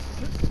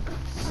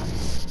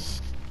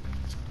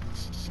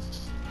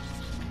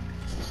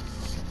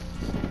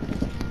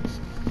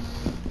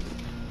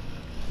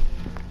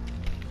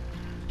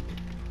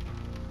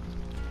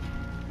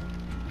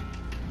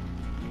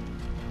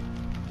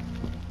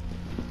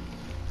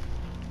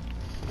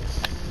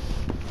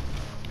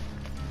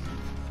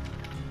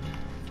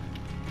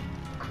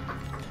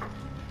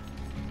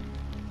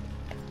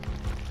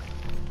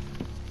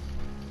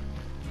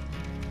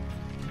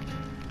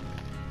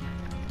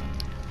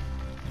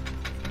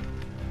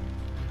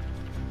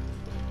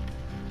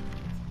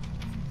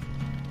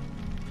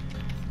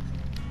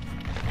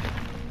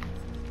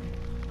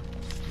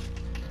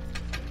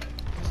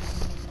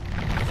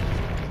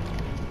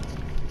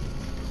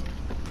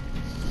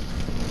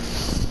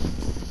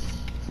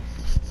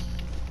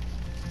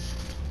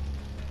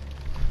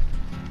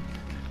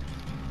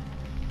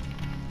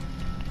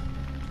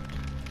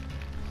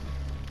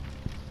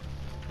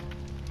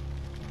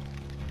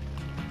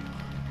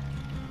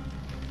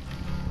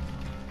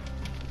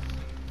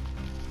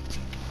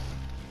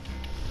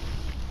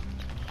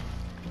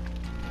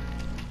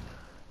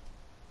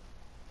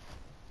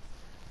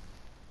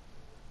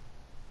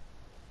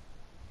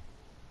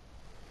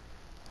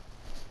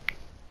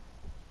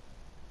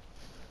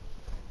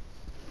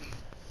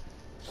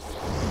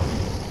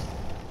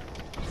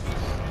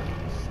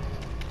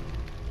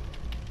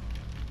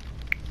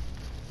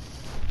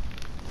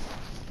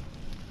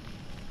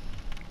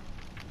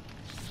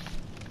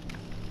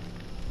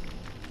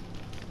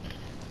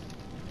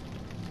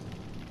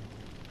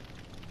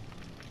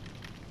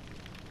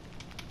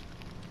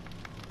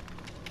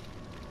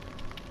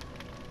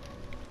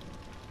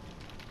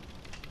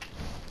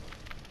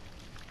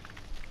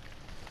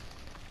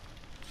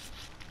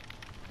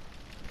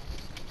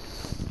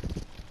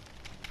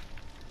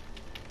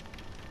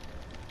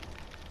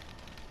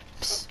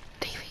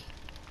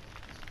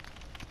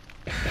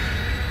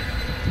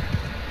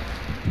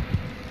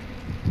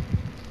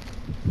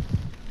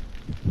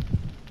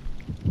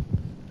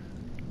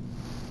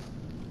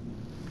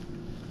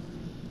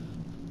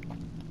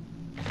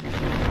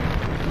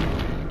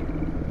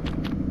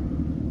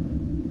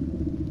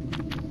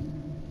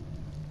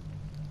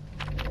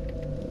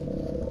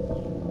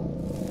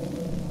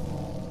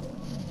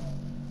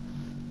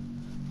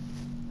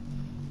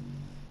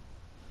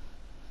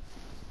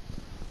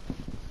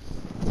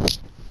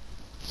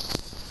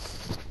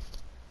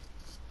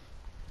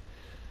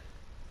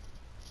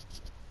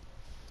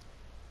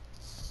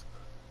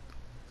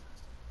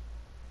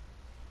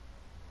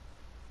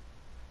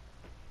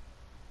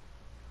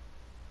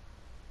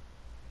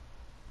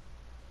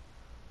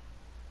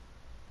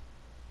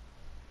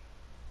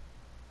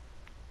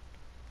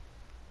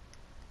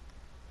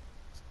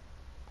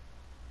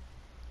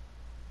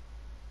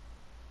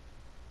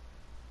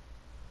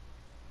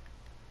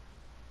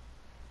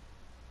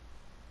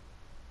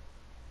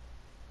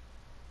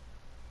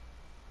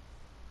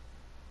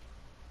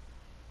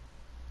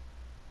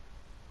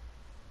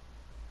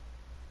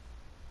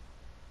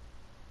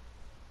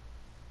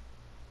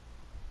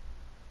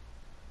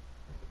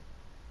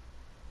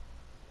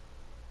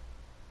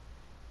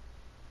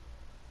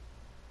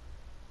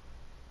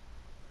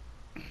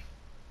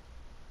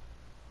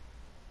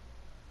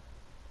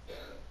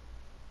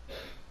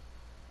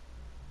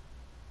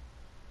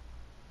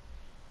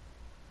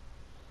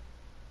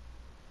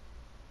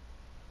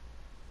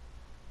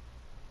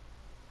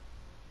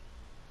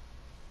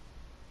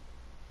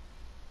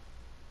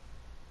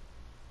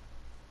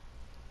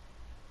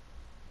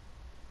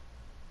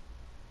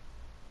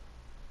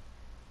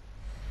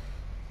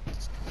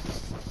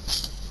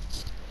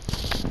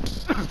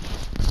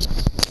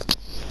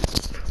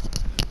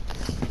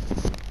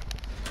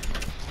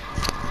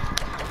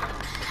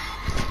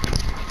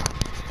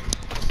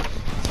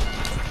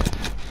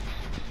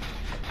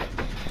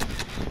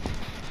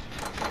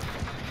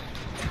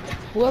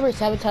 Whoever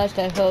sabotaged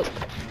that hook.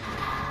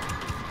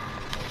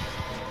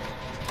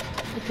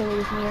 The killer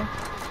was near.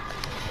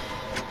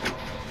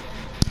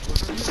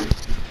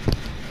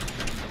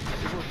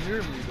 It was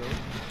near me though.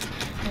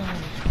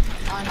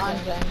 On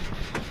Jen.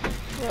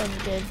 Well, he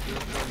did.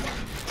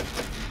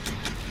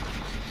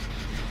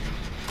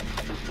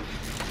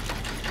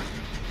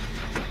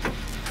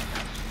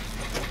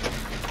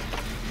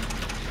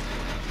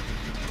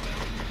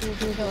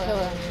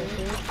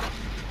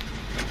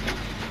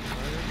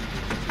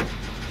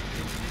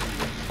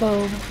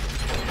 Boom.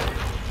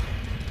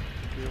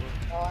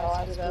 Oh,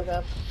 I screwed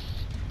up.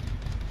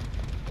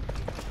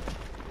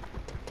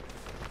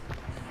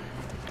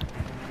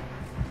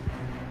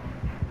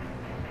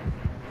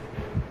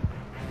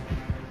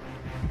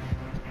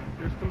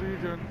 Here's the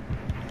Legion.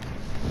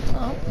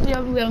 Oh,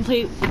 yeah, we haven't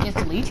played against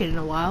the Legion in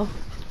a while.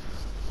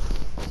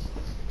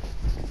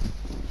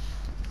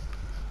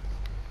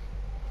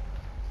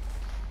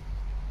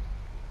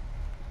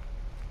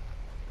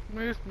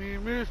 Miss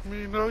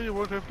me, no you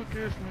won't have to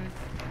kiss me.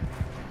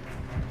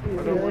 You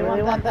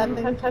really want that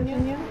thing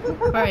touching you?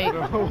 Right.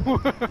 No.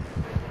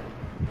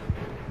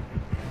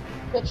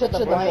 Picture the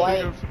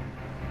light.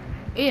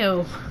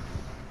 Ew.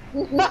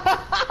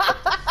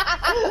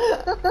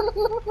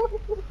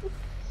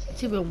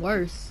 It's even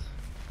worse.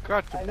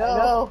 Gotcha. I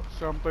know.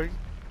 Something.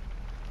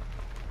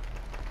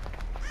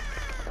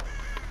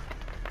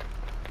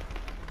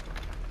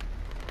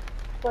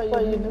 But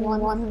you didn't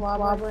want him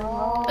robbering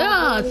all.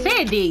 Ah,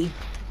 Sandy.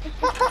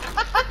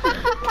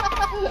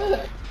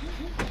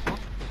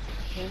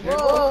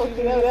 Whoa,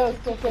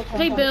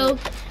 Hey, Bill.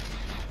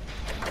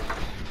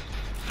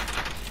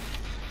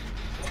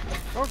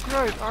 Oh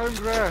great, I'm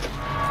grass.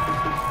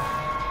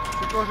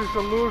 Because it's a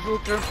loser who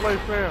can play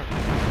fair.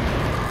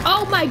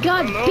 Oh my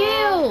God, Hello?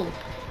 Bill.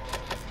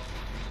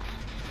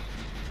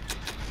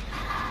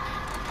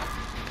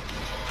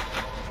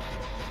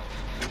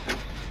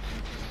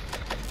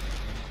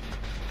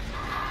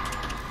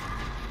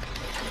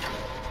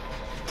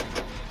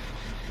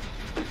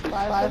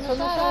 Flies from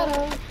the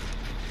shadows.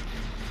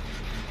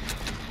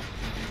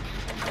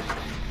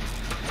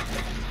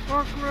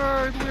 Oh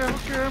great, we have a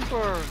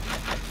camper.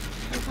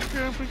 We have a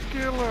camping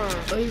killer.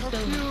 Oh, he's How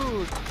still-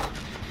 cute.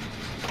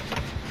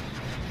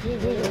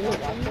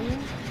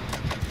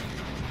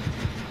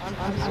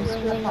 I'm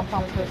screwing up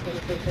on purpose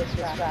to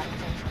distract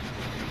him.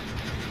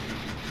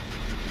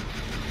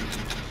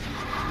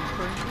 He's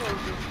staying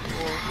closer.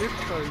 Or it's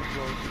staying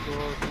close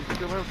because we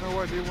still have no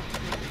idea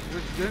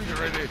which ginger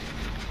it is.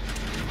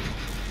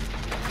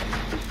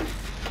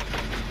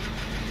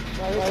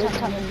 Why is it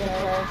coming this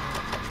way?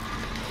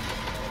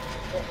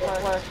 It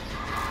worked.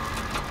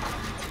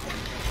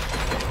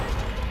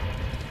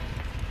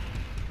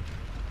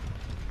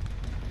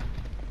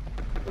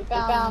 You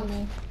found me.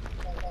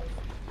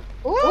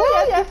 Ooh,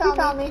 yes, you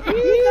found me.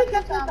 You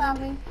definitely found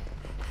me.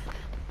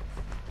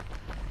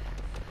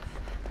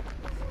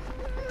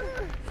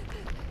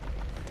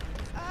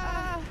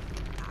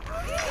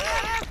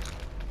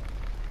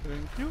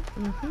 Thank you.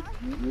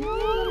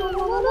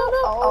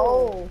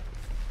 Oh.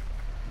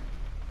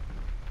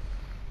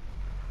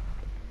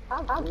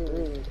 How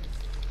rude.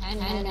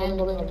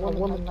 Handling a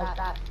woman like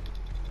that.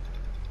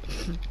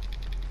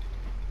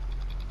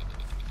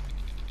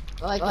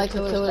 I like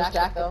the killer's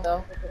jacket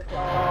though.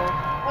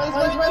 Oh, he's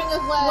wearing a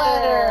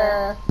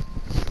sweater.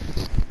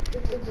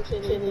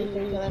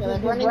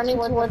 He's running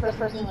towards the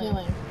person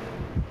healing.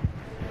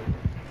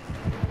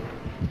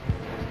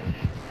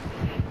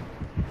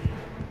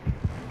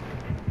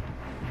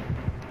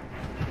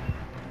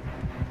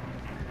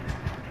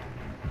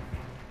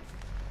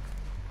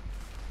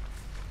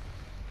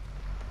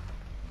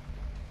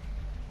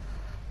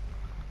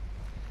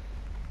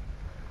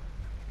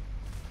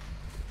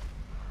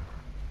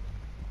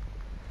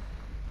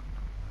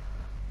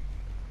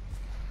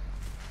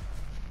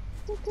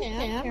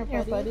 Yeah, I'm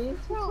here, buddy.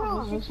 What's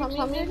wrong? Is your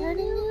tummy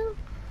hurting you?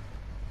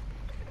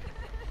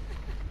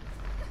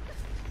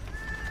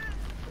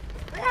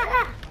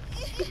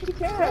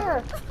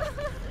 Sure.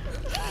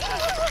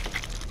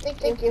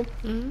 Thank you.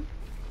 Mm-hmm.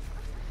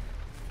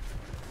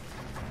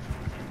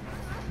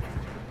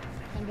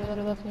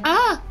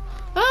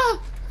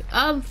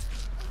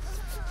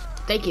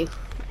 Thank you.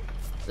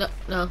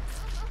 No.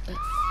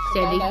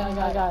 Sandy. I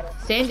got it.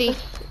 Sandy.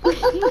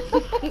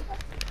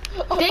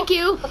 Thank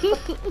you.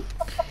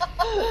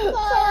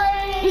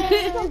 Sorry.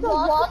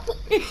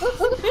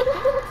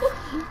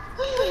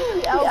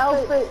 The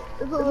outfit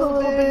is a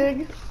little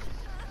big.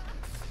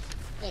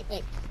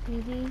 Hey.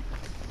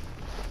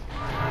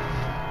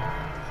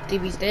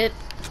 Stevie's dead.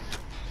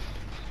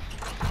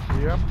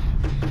 Yep.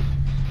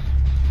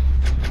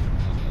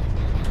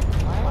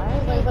 Why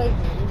is I like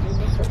using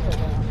this circle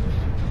now?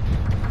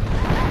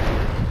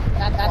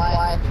 That's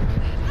why.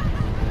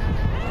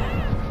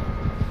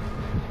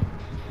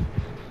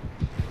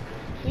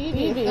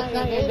 Phoebe, it's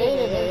not your day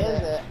today,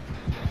 is it?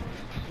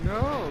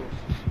 No.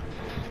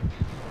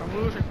 I'm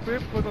losing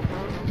pip with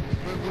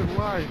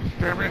life.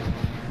 Damn it.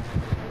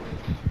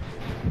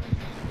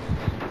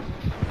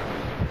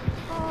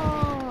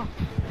 Ah,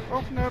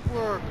 off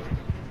network.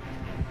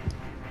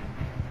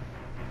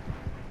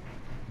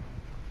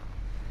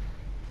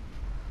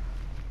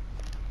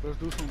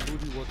 do some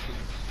booty watching.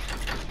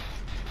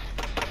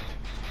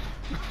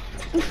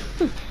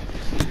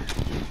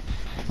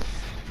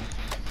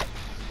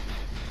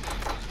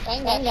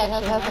 Dang it,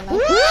 has a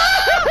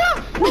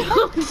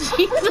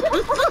Jesus.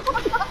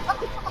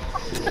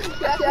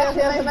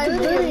 nice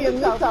booty in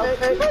this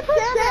outfit.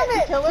 Damn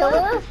it,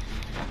 killer!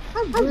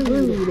 I'm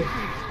rude.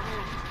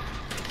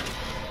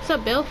 What's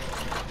up, Bill?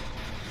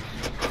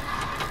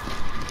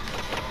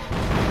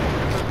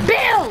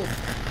 Bill!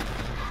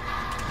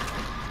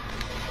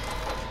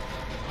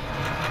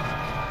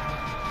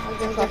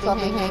 I'm just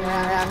hanging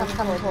around. I'm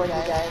coming toward you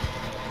guys.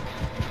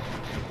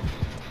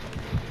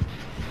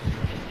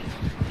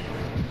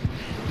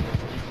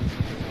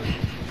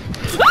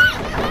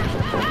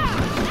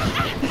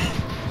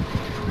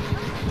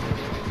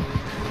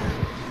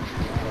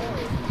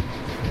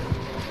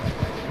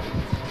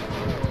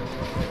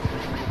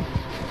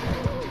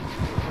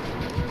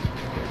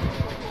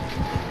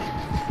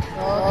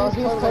 Oh,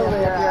 he's totally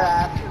up your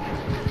ass.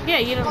 Yeah,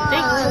 you don't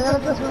think.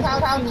 This is how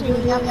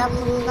you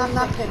absolutely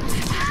nothing.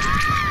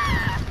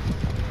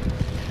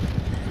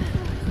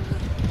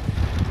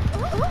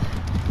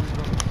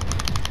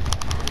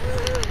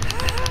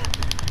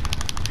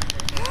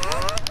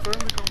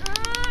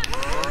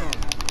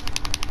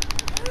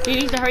 He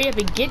needs to hurry up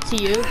and get to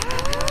you. I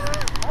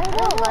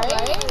know,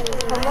 right?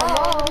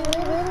 Hello, what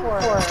are you waiting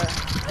for?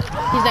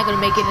 He's not gonna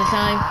make it in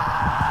time.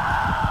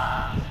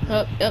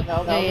 Oh, oh,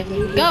 No, yeah,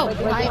 you go!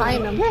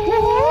 behind him.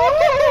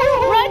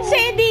 Run,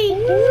 Sandy!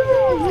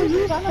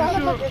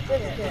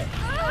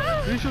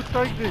 He should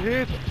take the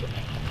hit.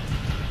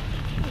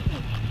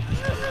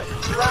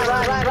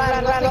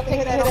 Run, don't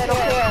take that hit, I don't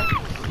care.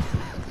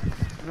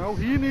 No,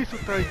 he needs to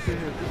take the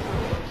hit.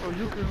 So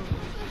you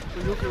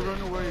can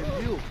run away and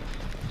heal.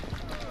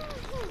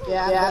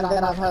 Yeah,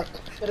 then I'm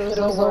hooked. But it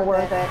was so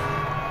worth it.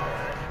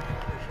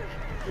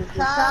 He's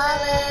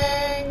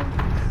coming!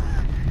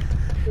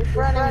 Keep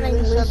running,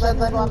 we should let him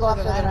go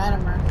after the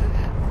animer.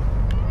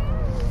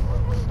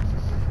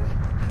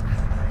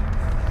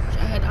 I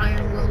had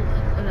iron will.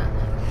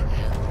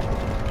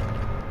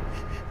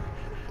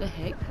 The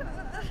heck?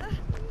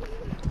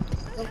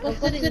 Don't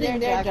sit in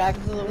there, Jack.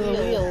 This is a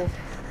wheel.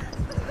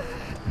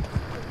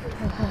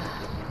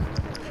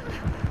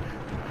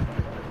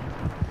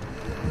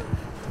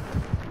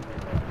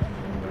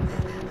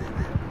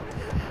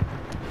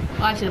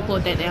 Oh, I should have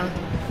pulled that down.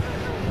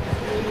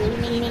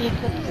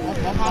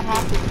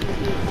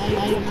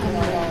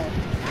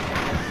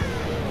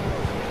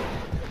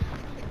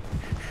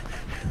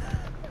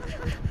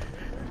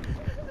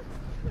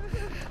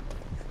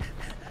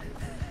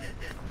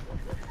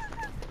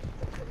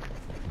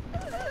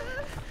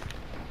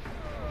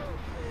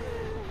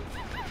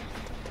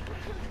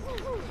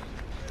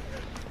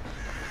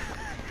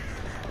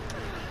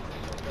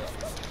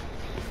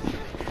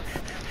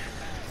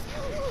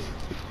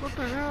 What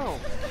the hell?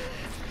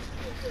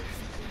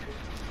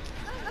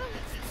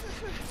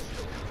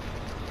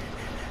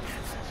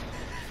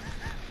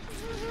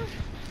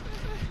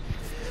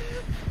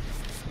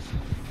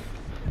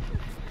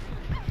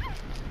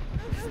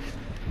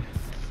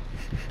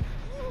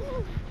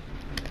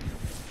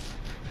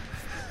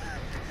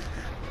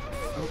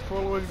 I'm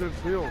following this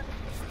bill.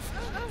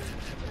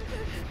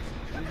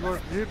 He got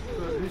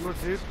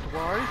hit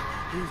twice.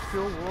 He's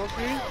still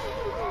walking.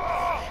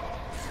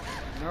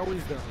 Now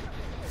he's down.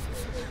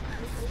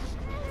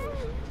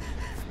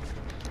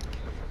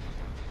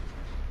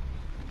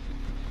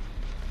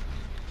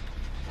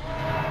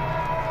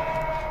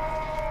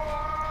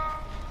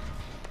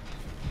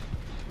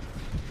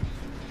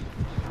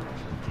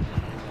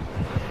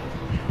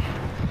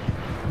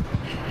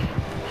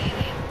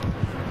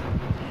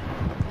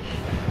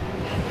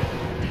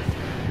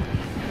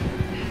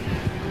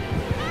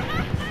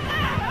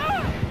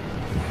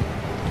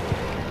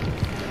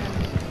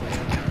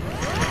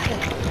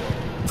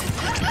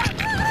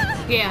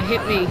 Yeah,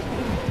 hit me.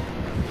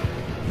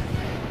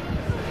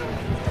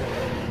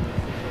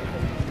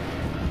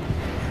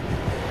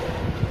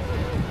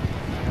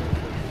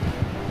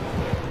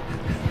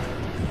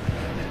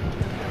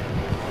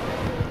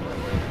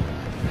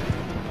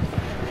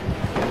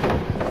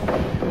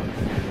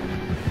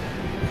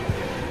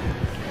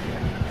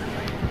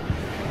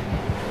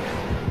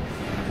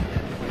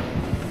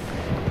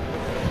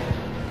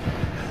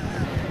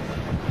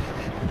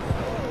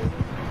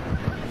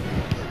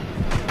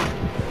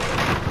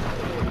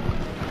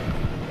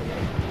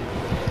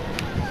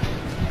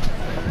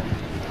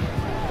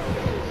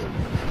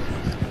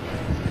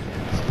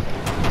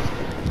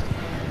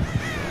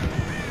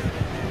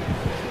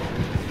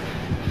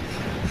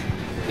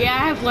 Yeah, I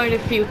have learned a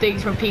few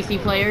things from PC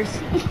players.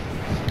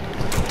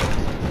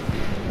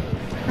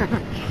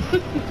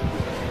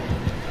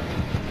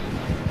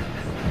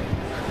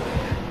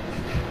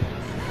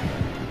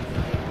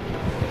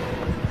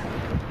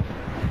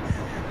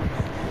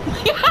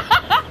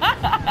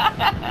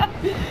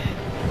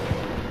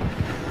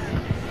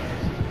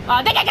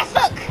 I think I got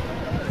stuck!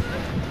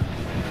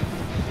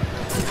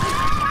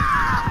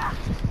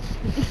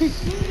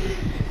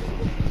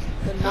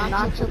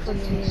 not just a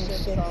mean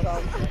shit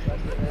dog.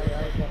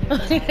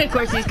 Of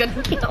course he's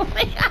gonna kill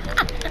me.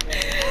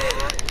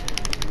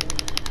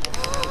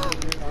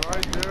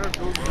 Right there,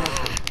 do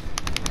nothing.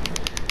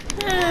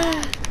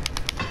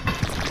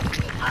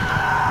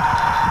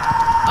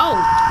 Oh.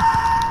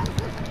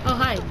 Oh,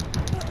 hi.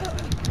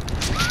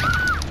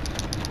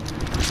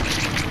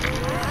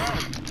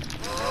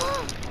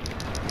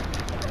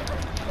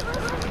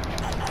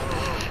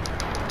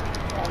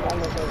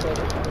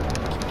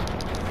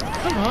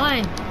 Come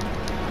on.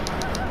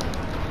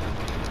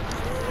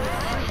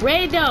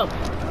 Random.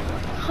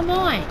 Come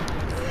on.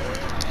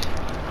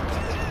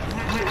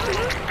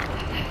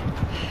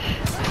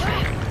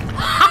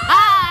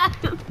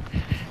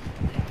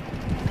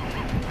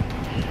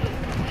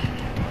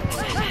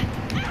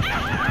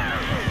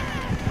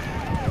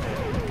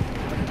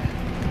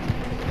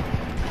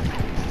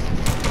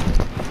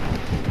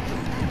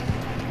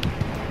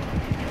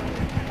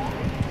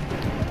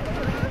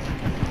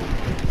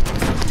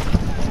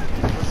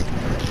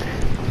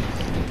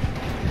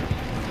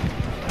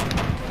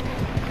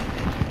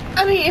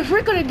 I mean, if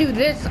we're gonna do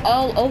this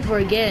all over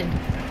again,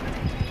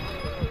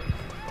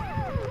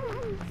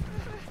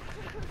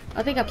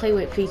 I think I play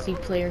with PC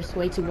players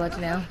way too much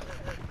now.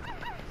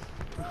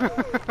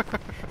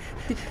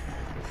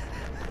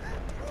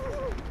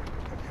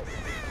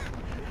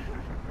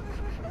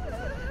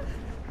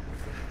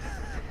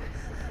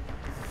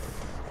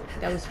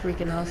 That was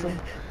freaking awesome.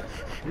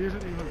 He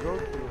isn't even going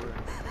to it.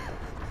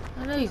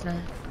 I know he's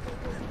not.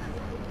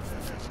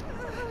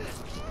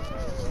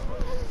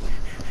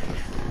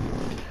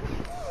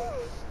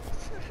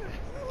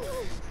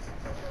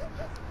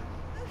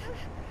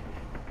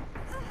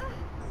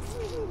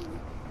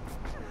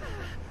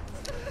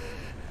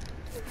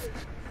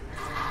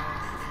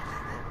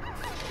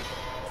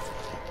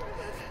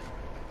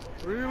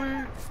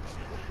 Really?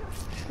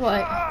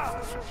 What?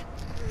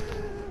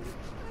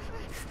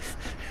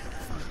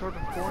 He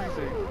started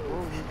pointing.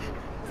 Oh,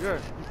 yeah,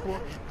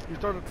 he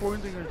started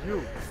pointing at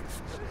you.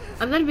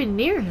 I'm not even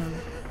near him.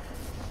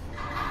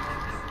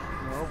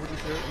 No, but he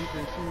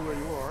can see where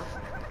you are.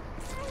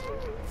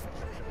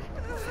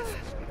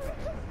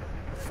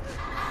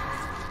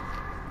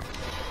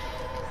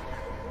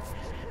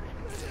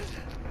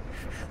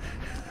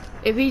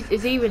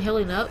 Is he even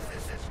healing up?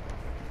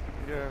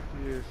 Yeah,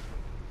 he is.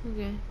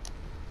 Okay.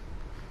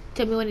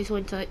 Tell me when he's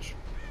one touch.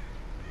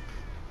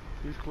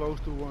 He's close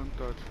to one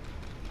touch.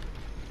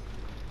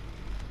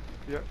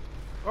 Yeah.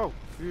 Oh,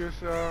 he is,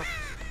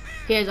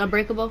 He has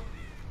unbreakable.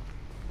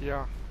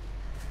 yeah.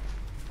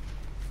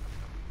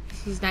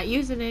 He's not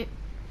using it.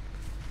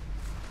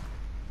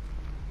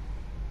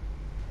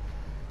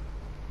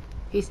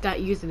 He's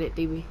not using it,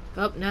 DB.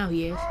 Oh, now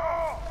he is.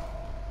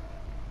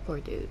 Poor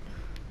dude.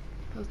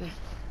 Okay.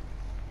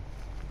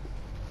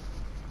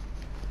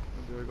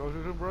 And there goes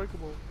his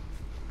unbreakable.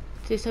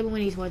 Just tell me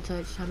when he's one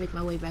touch. I'll make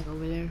my way back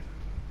over there.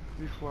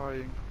 He's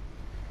flying.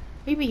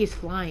 Maybe he's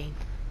flying.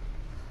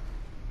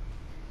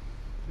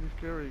 He's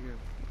carrying it.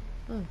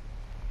 Oh.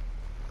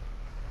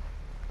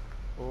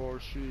 Or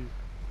she.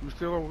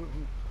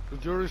 The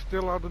jury's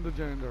still out on the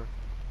gender.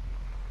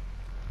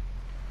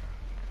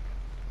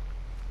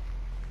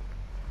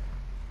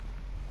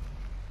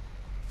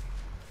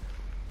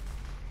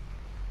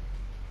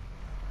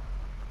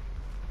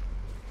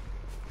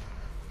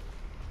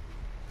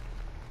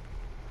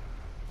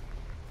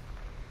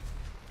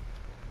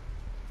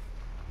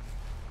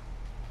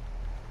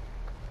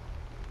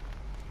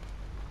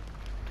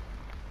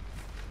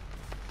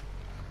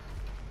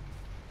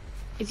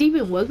 Is he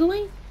even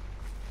wiggling?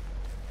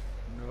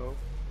 No.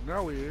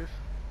 Now he is.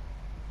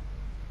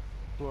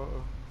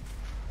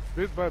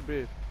 Bit by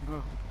bit.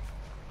 No.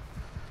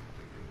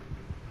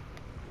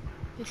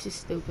 This is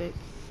stupid.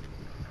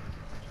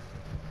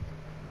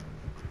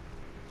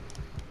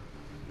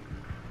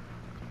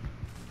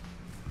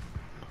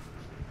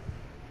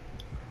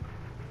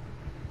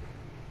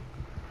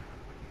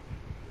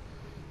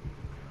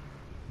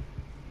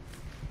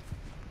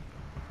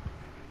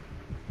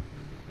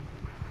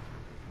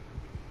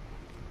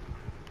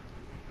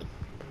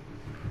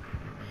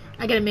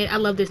 I gotta admit, I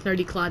love this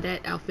nerdy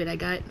Claudette outfit I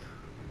got.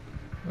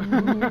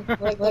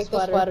 Like the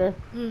sweater.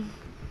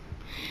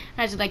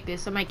 I just like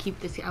this. I might keep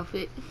this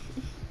outfit.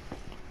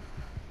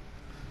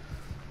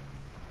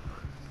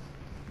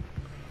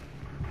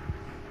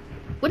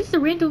 What is the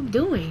random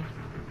doing?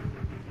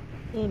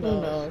 Who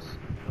knows?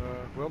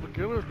 Well, the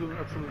killer's doing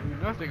absolutely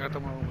nothing at the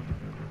moment.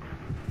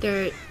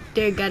 They're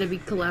gotta be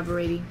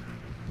collaborating.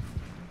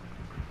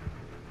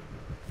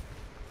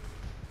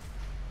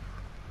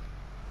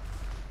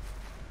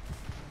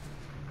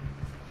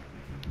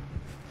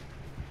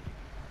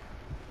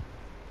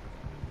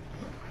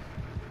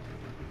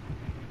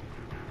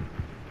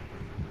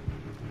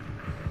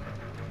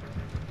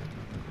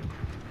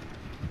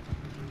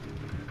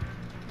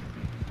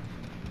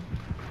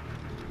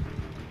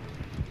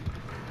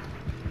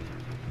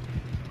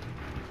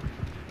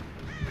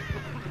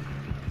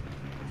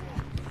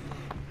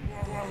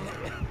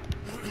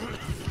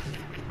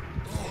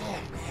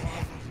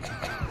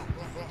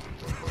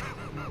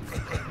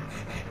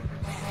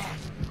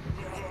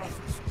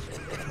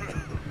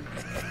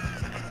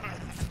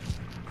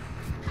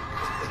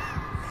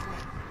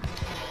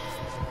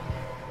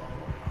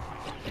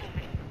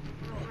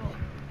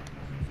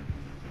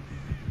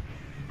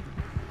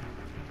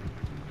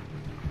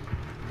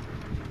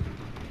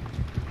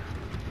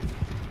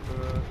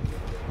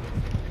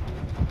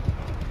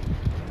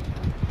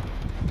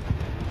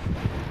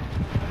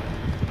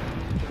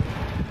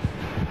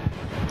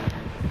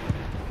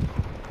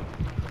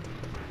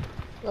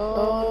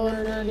 Oh,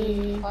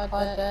 nerdy. Caught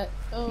that.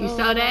 You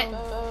saw that?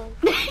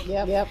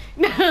 Yep.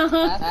 No,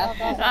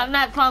 I'm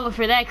not falling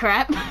for that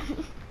crap. I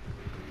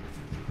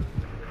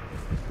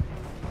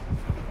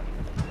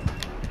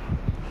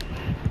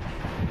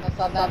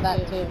saw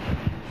that too.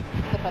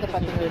 I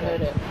think you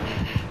heard it.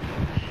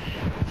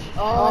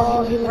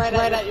 Oh, he's right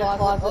at your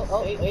closet.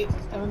 Oh, wait, he's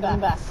coming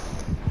back.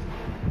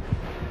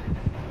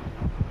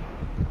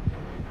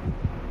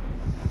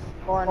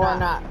 Or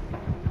not.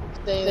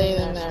 Stay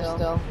in there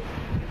still.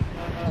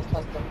 No,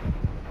 trust him.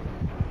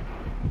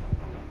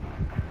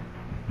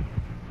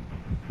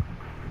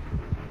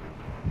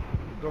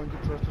 Don't you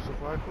trust to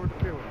survive or to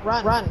kill?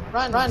 Run,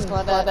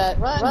 Claudette,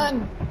 run!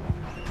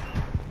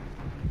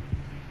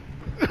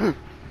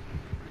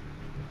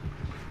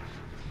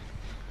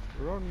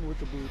 Run with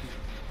the booty.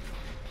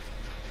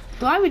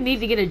 Do I would need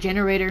to get a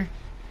generator?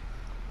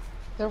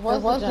 There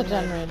was a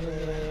generator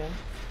there.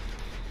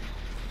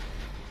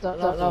 Don't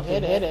know if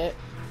it hit it.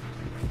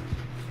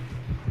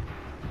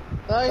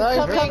 Oh,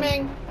 he's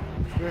coming!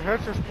 The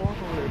heads are spawned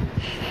already.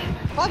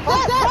 Fuck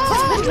that!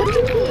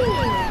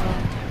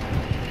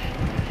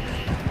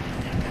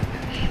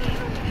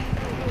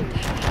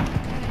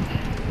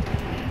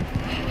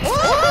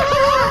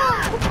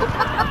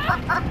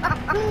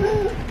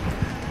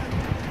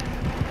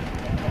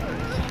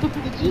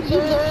 Did you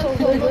learn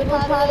to live with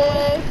my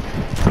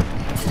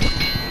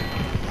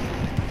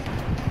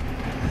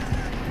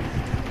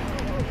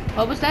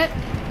What was that?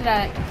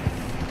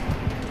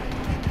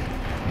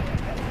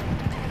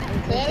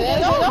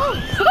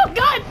 Oh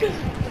God!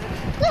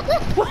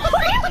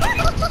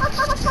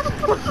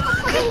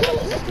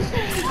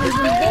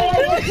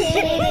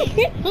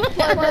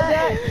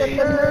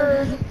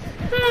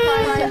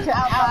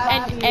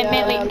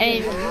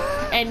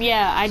 And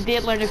yeah, I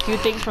did learn a few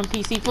things from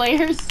PC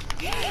players.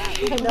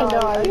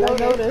 I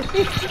noticed.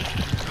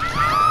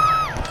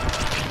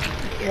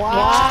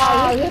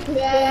 Wow, you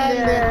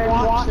stand there and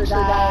watch her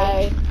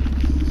die.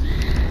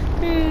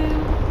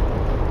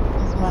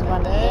 He's one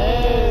of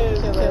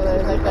those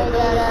killers. Like, oh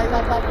yeah, I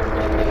love your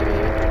baby.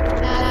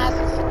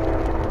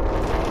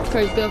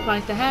 First Bill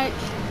finds the hatch.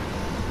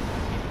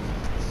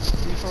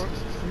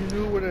 You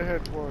knew where the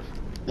head was.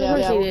 Yeah,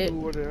 You he did. knew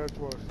where the head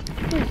was.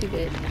 Of course he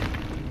did.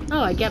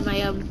 Oh, I got my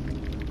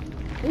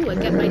Ooh, I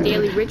got my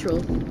daily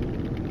ritual.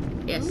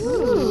 Yes.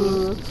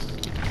 Ooh.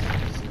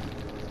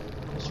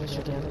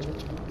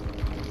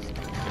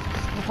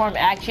 Perform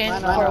action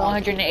for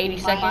 180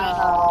 seconds.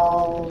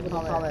 Oh, what do you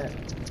call it?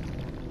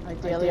 My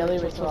daily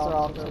rituals are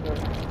all so good.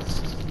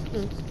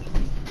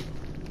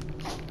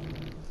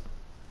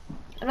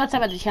 I'm not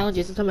talking about the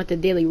challenges, I'm talking about the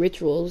daily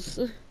rituals.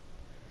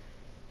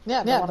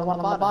 Yeah, the one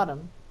on the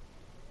bottom.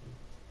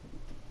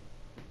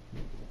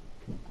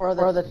 Or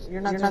the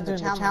you're not doing the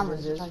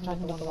challenges, you're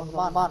talking about the one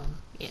on the bottom.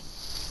 Yeah.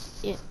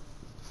 Yeah.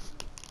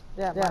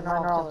 Yeah, mine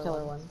are all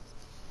killer ones.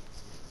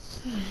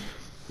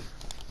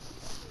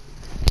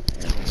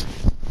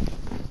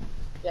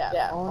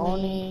 Yeah,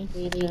 Oni,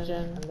 Legion,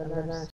 and then there's